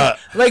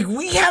 like,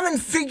 we haven't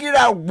figured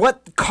out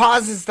what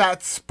causes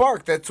that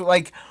spark. That's,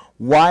 like,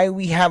 why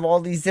we have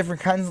all these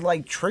different kinds of,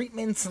 like,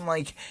 treatments. And,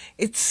 like,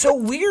 it's so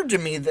weird to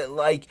me that,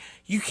 like,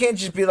 you can't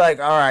just be like,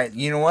 all right,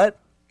 you know what?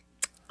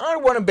 I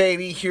want a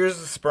baby.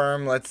 Here's the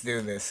sperm. Let's do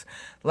this.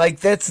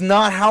 Like, that's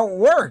not how it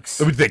works.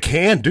 They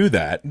can do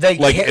that.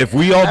 Like, if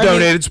we all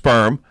donated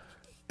sperm...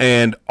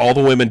 and all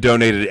the women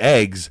donated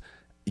eggs,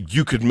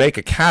 you could make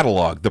a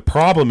catalog. The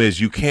problem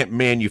is you can't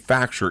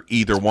manufacture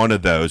either one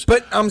of those.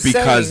 But I'm saying,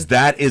 because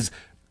that is,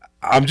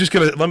 I'm just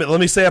gonna let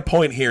me say a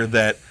point here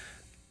that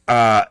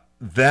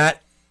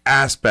that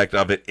aspect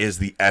of it is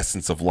the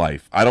essence of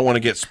life. I don't want to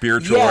get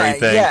spiritual or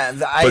anything,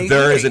 but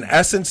there is an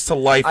essence to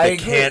life that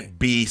can't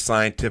be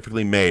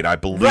scientifically made. I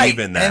believe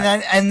in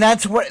that, and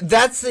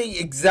that's the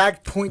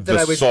exact point that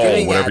I was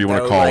getting at. Whatever you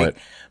want to call it.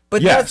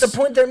 But that's the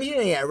point that I'm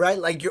getting at, right?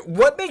 Like,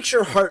 what makes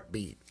your heart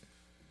beat?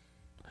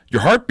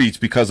 Your heart beats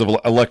because of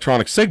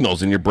electronic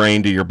signals in your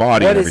brain to your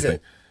body and everything. What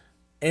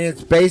is it? In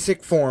its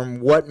basic form,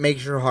 what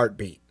makes your heart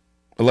beat?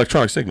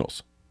 Electronic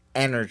signals.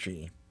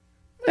 Energy.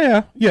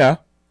 Yeah.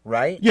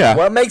 Right? Yeah.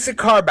 What makes a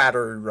car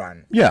battery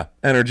run? Yeah,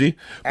 energy.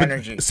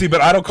 Energy.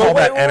 But I don't call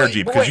that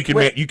energy because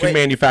you can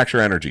manufacture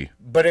energy.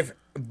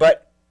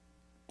 But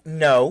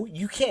no,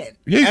 you can't.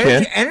 Yeah, you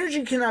can.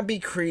 Energy cannot be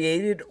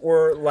created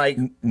or like.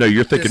 No,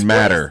 you're thinking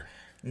matter.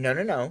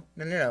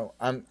 No.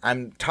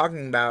 I'm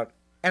talking about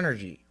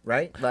energy,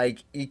 right?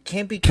 Like it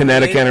can't be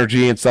kinetic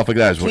energy and stuff like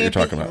that is what you're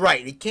talking about.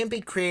 Right. It can't be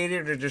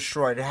created or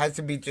destroyed. It has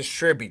to be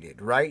distributed,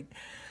 right?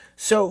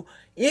 So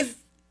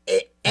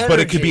but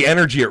it could be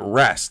energy at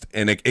rest,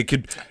 and it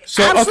could.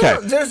 So absolutely.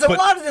 Okay, there's a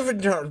lot of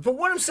different terms, but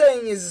what I'm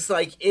saying is, it's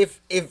like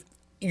if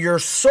your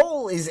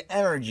soul is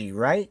energy,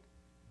 right?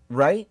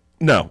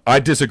 No, I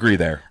disagree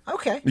there.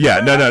 Okay. Yeah,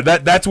 no.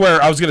 That's where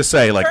I was going to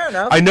say. Like,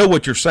 I know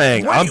what you're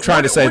saying. I'm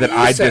trying to say that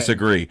I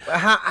disagree.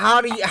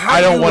 How do you?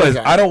 I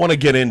don't want to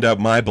get into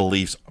my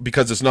beliefs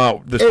because it's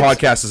not. This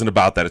podcast isn't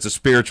about that. It's a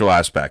spiritual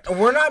aspect.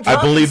 We're not.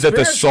 I believe that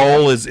the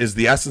soul is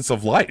the essence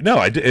of life.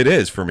 No, it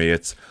is for me.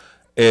 It's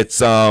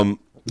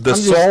the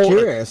soul.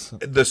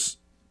 Curious.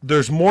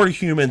 There's more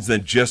humans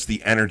than just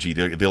the energy,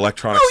 the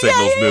electronic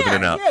signals moving in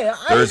and out.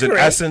 There's an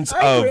essence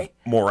of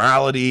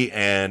morality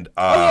and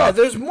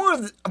there's more.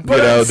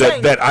 But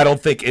that I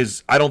don't think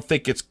it's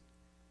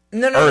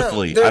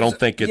earthly. I don't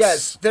think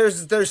it's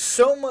there's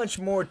so much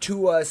more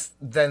to us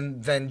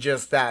than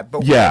just that. But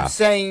what I'm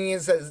saying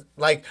is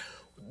like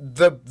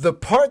the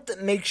part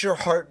that makes your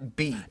heart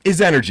beat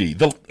is energy.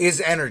 Is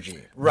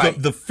energy, right?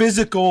 The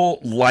physical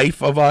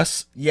life of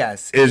us,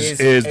 is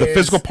the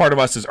physical part of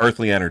us is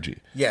earthly energy.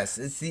 Yes,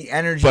 it's the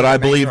energy. But I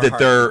believe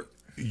that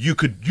you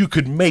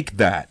could make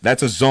that.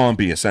 That's a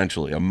zombie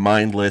essentially, a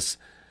mindless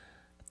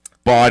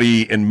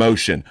body in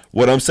motion.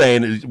 What I'm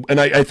saying is, and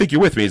I think you're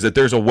with me, is that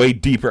there's a way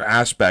deeper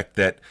aspect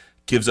that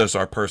gives us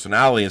our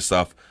personality and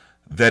stuff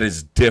that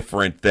is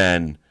different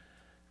than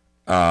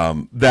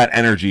that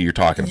energy you're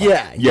talking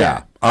about.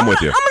 Yeah. I'm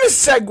with you. I'm gonna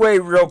segue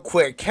real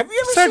quick. Have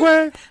you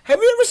ever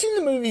seen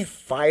the movie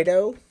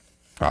Fido?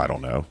 I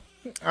don't know.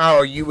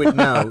 Oh, you would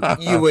know.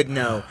 You would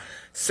know.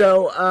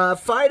 So,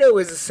 Fido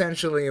is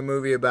essentially a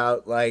movie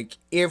about, like,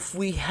 if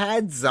we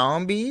had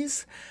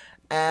zombies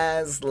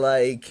as,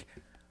 like,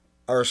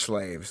 our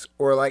slaves,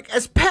 or, like,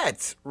 as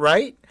pets,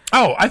 right?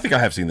 Oh, I think I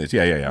have seen this.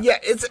 Yeah. Yeah,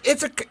 it's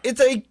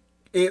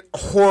a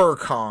horror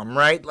com,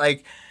 right?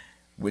 Like,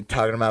 we're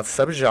talking about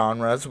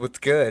subgenres, what's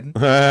good.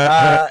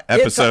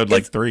 Episode,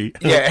 3.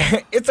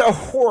 Yeah, it's a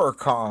horror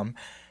com.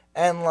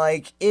 And,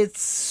 like,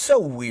 it's so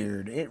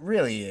weird. It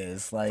really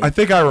is. Like, I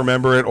think I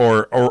remember it,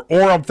 or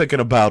I'm thinking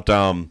about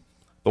The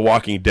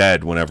Walking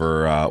Dead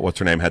whenever, what's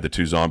her name, had the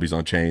 2 zombies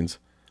on chains.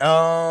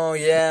 oh,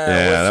 yeah.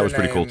 Yeah, that was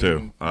pretty cool,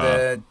 too.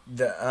 I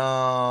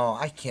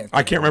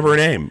can't remember her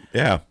name.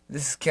 Yeah.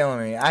 This is killing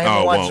me. I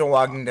haven't watched The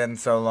Walking Dead in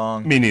so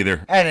long. Me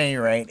neither. At any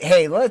rate,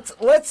 hey, let's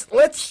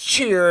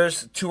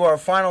cheers to our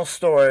final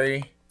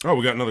story. Oh,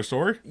 we got another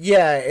story?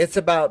 Yeah, it's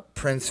about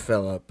Prince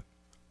Philip.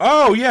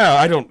 Oh, yeah,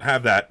 I don't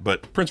have that,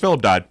 but Prince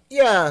Philip died.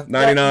 Yeah.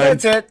 99.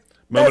 That's it.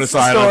 Moment of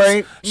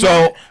silence.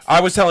 So,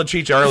 I was telling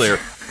Cheech earlier,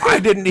 I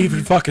didn't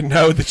even fucking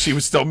know that she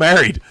was still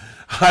married.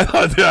 I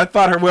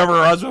thought whoever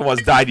her husband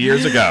was died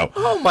years ago.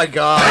 Oh my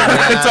God!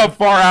 That's how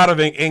far out of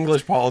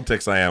English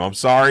politics I am. I'm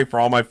sorry for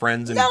all my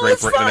friends in Great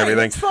Britain and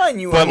everything. It's fine.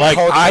 You but like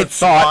I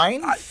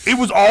thought, it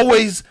was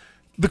always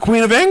the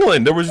Queen of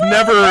England. There was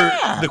never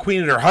the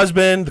Queen and her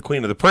husband, the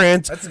Queen of the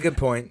Prince. That's a good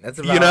point. That's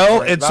a point.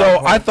 And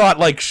so I thought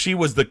like she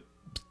was the.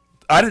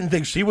 I didn't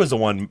think she was the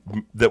one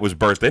that was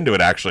birthed into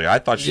it. Actually, I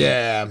thought she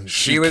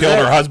killed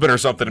her husband or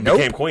something and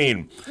became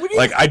queen.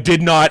 Like I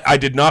did not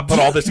put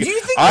all this.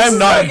 I am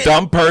not a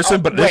dumb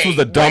person, but this was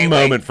a dumb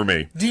moment for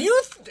me.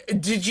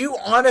 Did you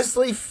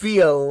honestly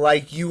feel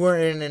like you were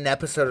in an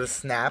episode of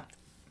Snapped?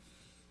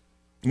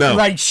 No.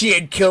 Like she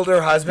had killed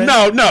her husband?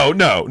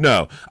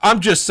 No. I'm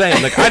just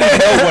saying, like I didn't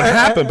know what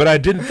happened, but I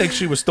didn't think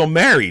she was still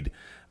married.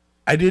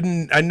 I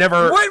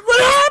never.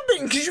 What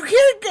happened? Because you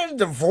can't get a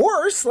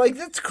divorce. Like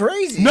that's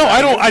crazy. No, I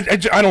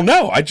don't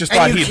know. I just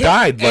thought he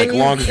died like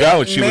long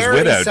ago, and she was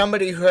widowed.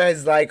 Somebody who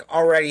has like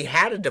already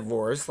had a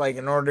divorce, like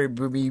in order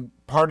to be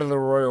part of the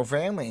royal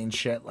family and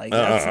shit. Like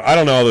I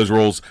don't know all those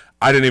rules.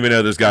 I didn't even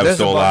know this guy was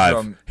still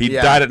alive. He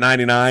died at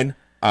 99.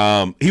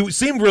 He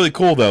seemed really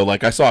cool though.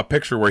 Like I saw a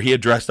picture where he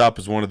had dressed up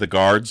as one of the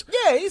guards.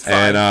 Yeah, he's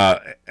fine.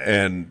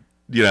 And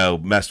you know,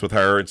 messed with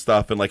her and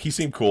stuff, and like he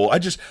seemed cool. I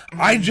just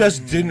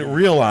didn't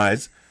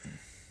realize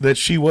that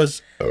she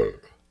was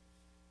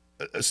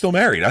still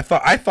married. I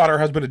thought her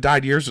husband had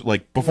died years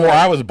like before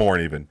I was born.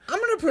 Even I'm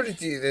gonna put it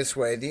to you this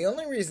way: the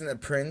only reason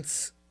that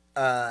Prince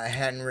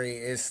Henry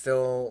is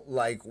still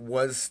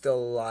was still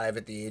alive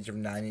at the age of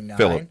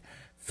 99.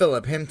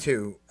 Philip, him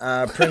too.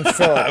 Prince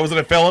Philip. Wasn't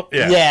it Philip?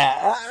 Yeah.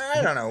 Yeah.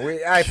 I don't know.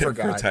 I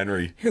forgot. Prince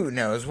Henry. Who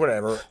knows?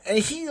 Whatever. And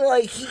he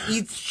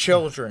eats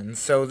children,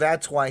 so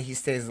that's why he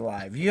stays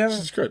alive.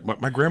 This is great.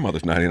 My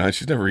grandmother's 99.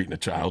 She's never eaten a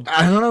child.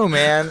 I don't know,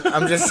 man.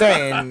 I'm just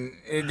saying.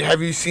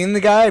 Have you seen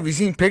the guy? Have you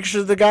seen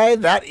pictures of the guy?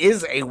 That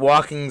is a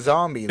walking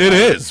zombie. It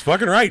is.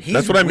 Fucking right.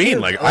 That's what I mean.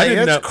 Like I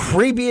didn't know. That's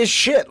creepy as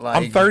shit. Like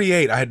I'm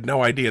 38. I had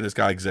no idea this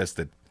guy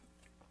existed.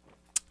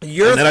 And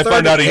then I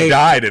found out he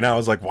died, and I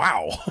was like,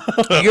 wow.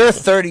 You're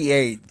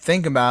 38.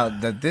 Think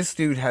about that. This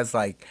dude has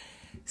like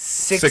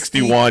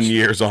 61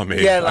 years on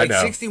me. Yeah, like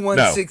 61,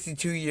 no.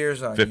 62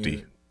 years on 50.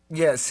 you.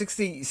 Yeah,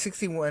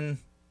 61.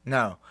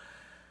 No.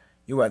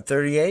 You what,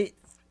 38?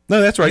 No,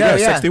 that's right. Yeah,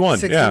 61.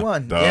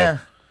 61. Yeah.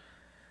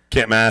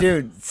 Can't math.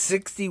 Dude,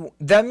 60.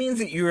 That means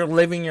that you are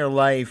living your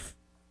life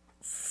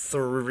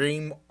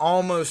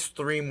almost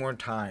 3 more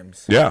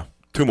times. Yeah,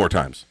 2 more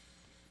times.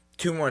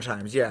 2 more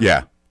times, yeah.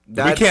 Yeah.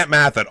 We can't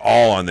math at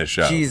all on this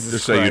show. Jesus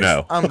just Christ. So you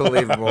know.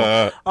 Unbelievable.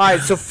 All right,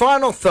 so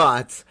final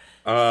thoughts.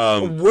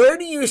 Where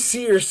do you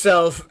see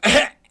yourself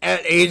at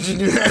age?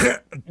 I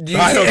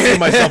don't see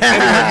myself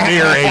anywhere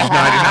near age 99.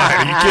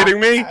 Are you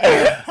kidding me?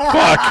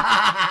 Fuck.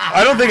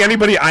 I don't think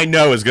anybody I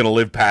know is going to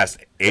live past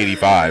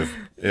 85.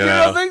 You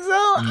don't think so?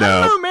 No. I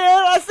don't know,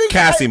 man. I think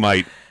Cassie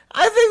might.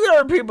 I think there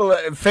are people.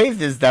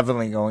 Faith is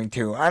definitely going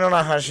to. I don't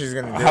know how she's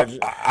going to do it.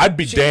 I'd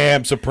be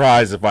damn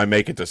surprised if I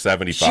make it to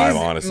 75.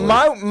 Honestly,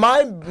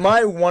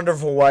 my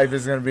wonderful wife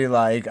is going to be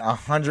like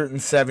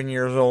 107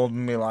 years old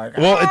and be like,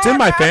 well, it's in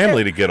my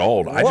family to get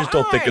old. I just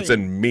don't think it's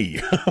in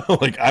me.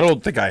 Like I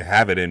don't think I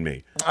have it in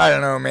me. I don't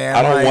know, man.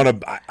 I don't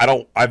want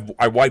to.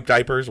 I wipe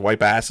diapers,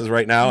 wipe asses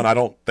right now, and I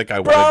don't think I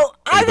would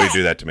anybody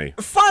do that to me.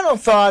 Final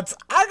thoughts.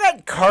 I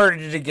got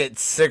carded to get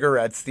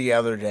cigarettes the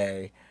other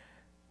day.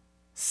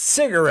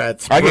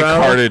 Cigarettes, bro. I get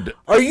carded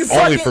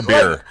only for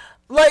beer.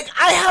 Like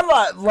I have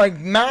a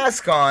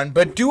mask on,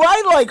 but do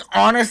I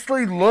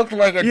honestly look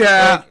like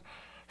a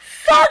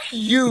fuck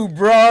you,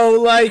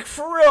 bro? Like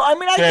for real. I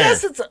mean, I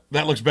guess it's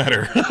that looks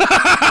better.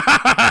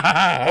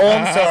 Oh,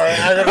 I'm sorry.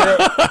 I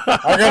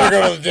gotta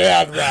go to the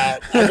dad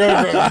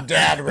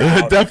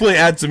route. It definitely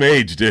adds some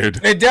age,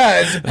 dude. It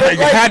does. But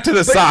your hat to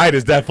the side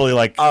is definitely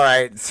like. All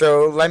right,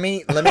 so let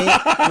me.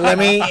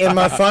 In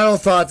my final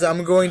thoughts,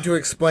 I'm going to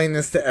explain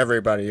this to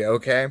everybody.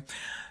 Okay.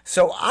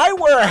 So I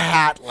wear a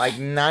hat like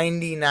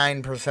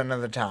 99%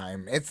 of the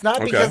time. It's not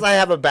because I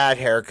have a bad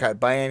haircut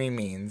by any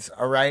means.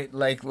 All right,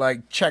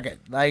 like check it.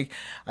 Like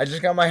I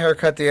just got my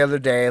haircut the other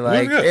day.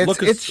 Like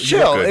it's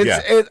chill.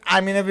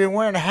 I mean, I've been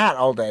wearing a hat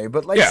all day,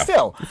 but like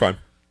still, you're fine.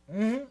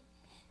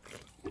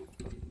 Mm-hmm.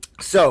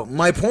 So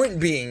my point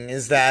being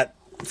is that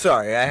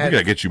sorry, I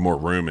gotta get you more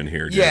room in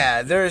here. Dude.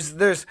 Yeah,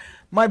 there's.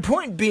 My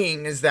point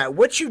being is that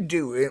what you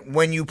do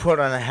when you put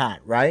on a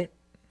hat, right?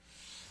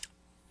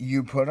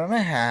 You put on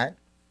a hat.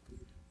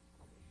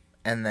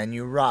 And then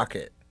you rock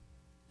it.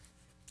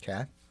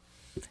 Okay?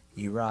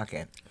 You rock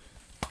it.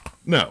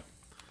 No.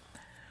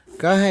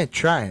 Go ahead,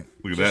 try it.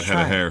 Look at that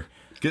head of hair.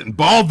 Getting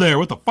bald there.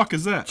 What the fuck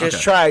is that?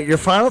 Just try it. Your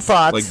final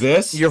thoughts. Like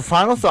this? Your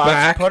final thoughts.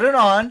 Back. Put it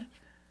on.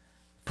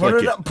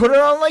 Put it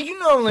on like you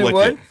normally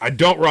would. I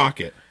don't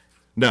rock it.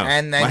 No.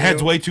 And then my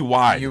head's way too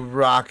wide. You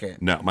rock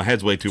it. No, my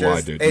head's way too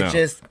wide, dude.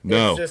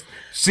 No.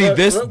 See,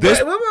 this. Look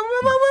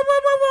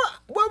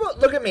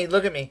at me.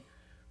 Look at me.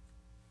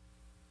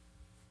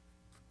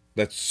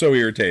 That's so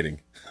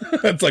irritating.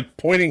 It's like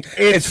pointing.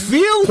 It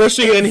feels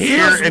pushing in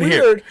here and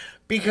weird here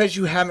because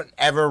you haven't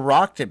ever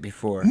rocked it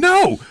before.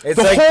 No,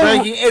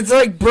 it's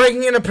like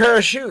breaking in a pair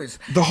of shoes.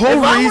 The whole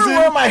reason. I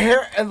wear my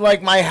hair and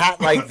like my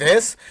hat like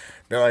this,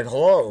 they're like,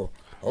 "Hello,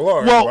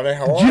 Well,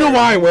 do you know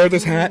why I wear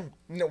this hat?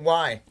 No,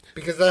 why?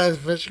 Because it has a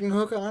fishing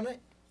hook on it.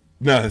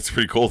 No, that's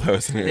pretty cool though,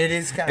 isn't it? It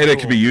is kind of. And cool. it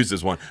can be used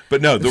as one.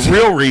 But no, the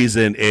real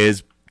reason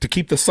is to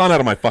keep the sun out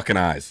of my fucking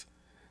eyes.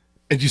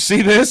 And you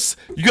see this?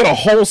 You got a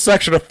whole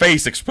section of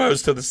face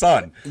exposed to the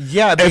sun.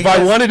 Yeah. If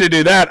I wanted to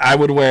do that, I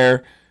would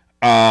wear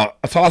a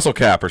tassel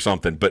cap or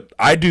something. But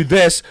I do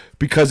this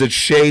because it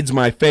shades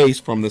my face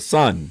from the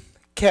sun.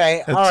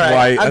 Okay, all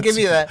right. I'll give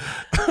you that.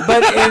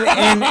 But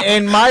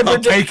in my I'll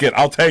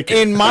take it.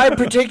 In my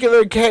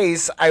particular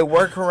case, I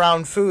work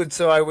around food,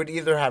 so I would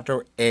either have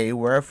to A,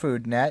 wear a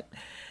food net,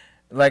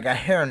 like a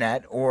hair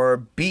net, or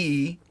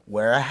B,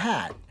 wear a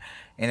hat.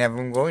 And if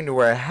I'm going to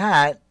wear a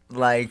hat,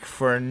 like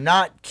for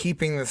not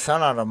keeping the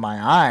sun out of my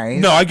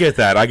eyes. No, I get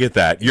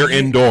that. You're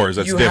indoors.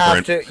 That's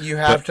different. You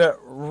have to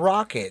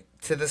rock it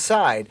to the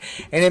side,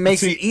 and it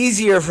makes it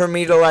easier for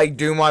me to like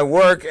do my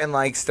work and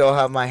like still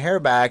have my hair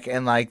back,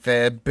 and like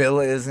the bill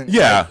isn't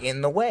like,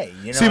 in the way.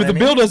 You know but the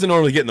bill doesn't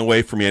normally get in the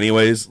way for me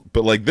anyways.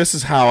 But like this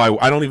is how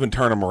I don't even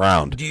turn them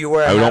around. Do you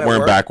wear? I don't wear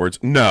them backwards.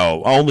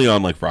 No, only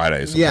on like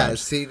Fridays. Sometimes. Yeah,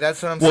 see,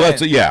 that's what I'm saying. Well,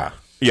 that's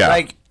yeah.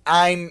 Like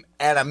I'm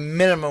at a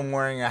minimum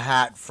wearing a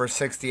hat for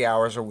 60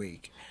 hours a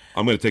week.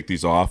 I'm going to take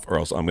these off, or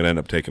else I'm going to end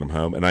up taking them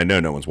home. And I know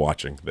no one's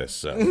watching this.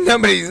 So.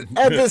 Nobody's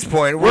at this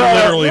point. We're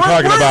literally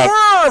talking about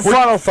our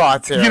final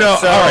thoughts here. You know,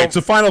 all right.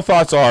 So final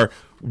thoughts are: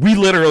 we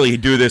literally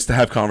do this to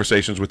have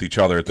conversations with each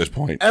other at this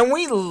point, and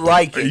we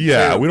like it.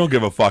 Yeah, too. We don't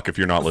give a fuck if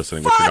you're not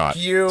listening. Fuck if you're not.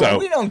 you. So,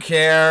 we don't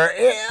care.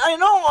 I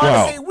know.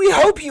 Honestly, we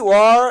hope you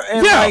are.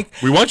 And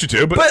we want you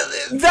to, but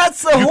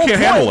that's the whole point.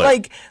 Handle it.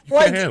 Like,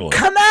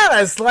 come at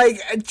us.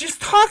 Like,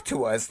 just talk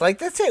to us. Like,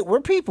 that's it.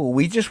 We're people.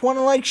 We just want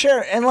to like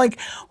share. And like,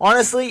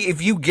 honestly, if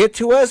you get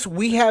to us,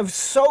 we have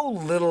so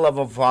little of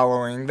a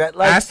following that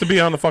like has to be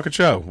on the fucking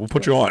show. We'll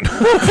put you on.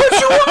 We'll put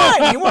you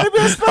on. You want to be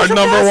a special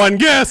our number one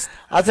guest.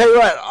 I'll tell you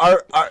what.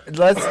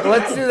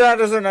 Let's do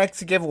that as our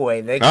next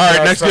giveaway. All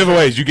right, next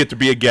giveaway is you get to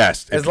be a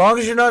guest. As long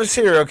as you're not a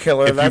serial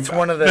killer, that's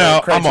one of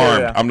the criteria.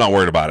 I'm armed. I'm not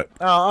worried about it.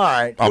 Oh, all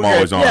right. I'm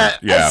always armed.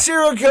 Yeah.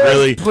 Serial killer,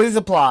 really, please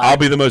apply. I'll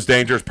be the most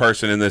dangerous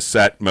person in this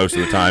set most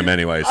of the time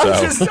anyway. So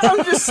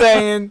I'm just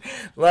saying,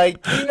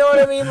 like, you know what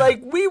I mean?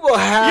 Like, we will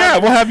have. Yeah,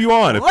 we'll have you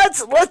on.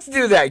 Let's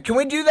do that. Can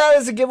we do that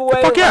as a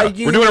giveaway? Fuck yeah,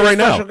 we're doing it right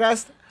now.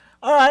 Guest?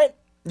 All right,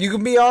 you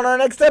can be on our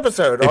next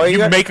episode. If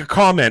you make a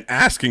comment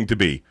asking to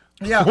be.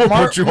 Yeah, we'll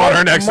put you on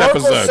our next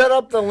episode. Will set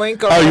up the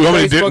link on you want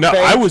me to do? No,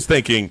 I was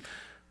thinking,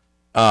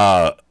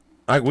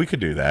 we could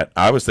do that.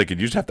 I was thinking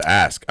you just have to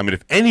ask. I mean,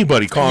 if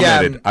anybody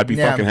commented, I'd be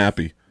fucking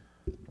happy.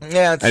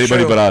 Yeah, it's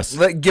anybody true. But us.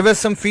 Give us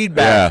some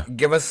feedback. Yeah.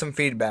 Give us some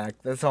feedback.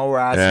 That's all we're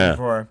asking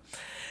for.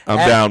 I'm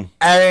down.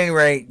 At any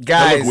rate,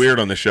 guys, I look weird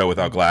on the show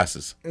without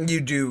glasses. You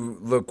do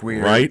look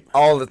weird, right?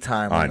 All the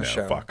time on the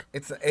show. Fuck.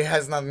 It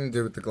has nothing to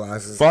do with the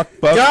glasses. Fuck.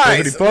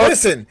 Guys,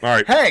 listen. All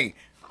right. Hey.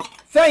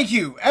 Thank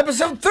you.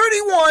 Episode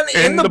 31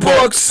 in the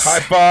books. High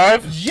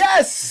five.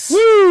 Yes.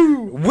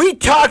 Woo. We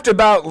talked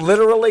about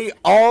literally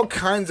all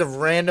kinds of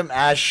random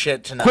ass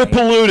shit tonight. Quit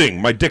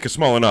polluting. My dick is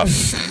small enough.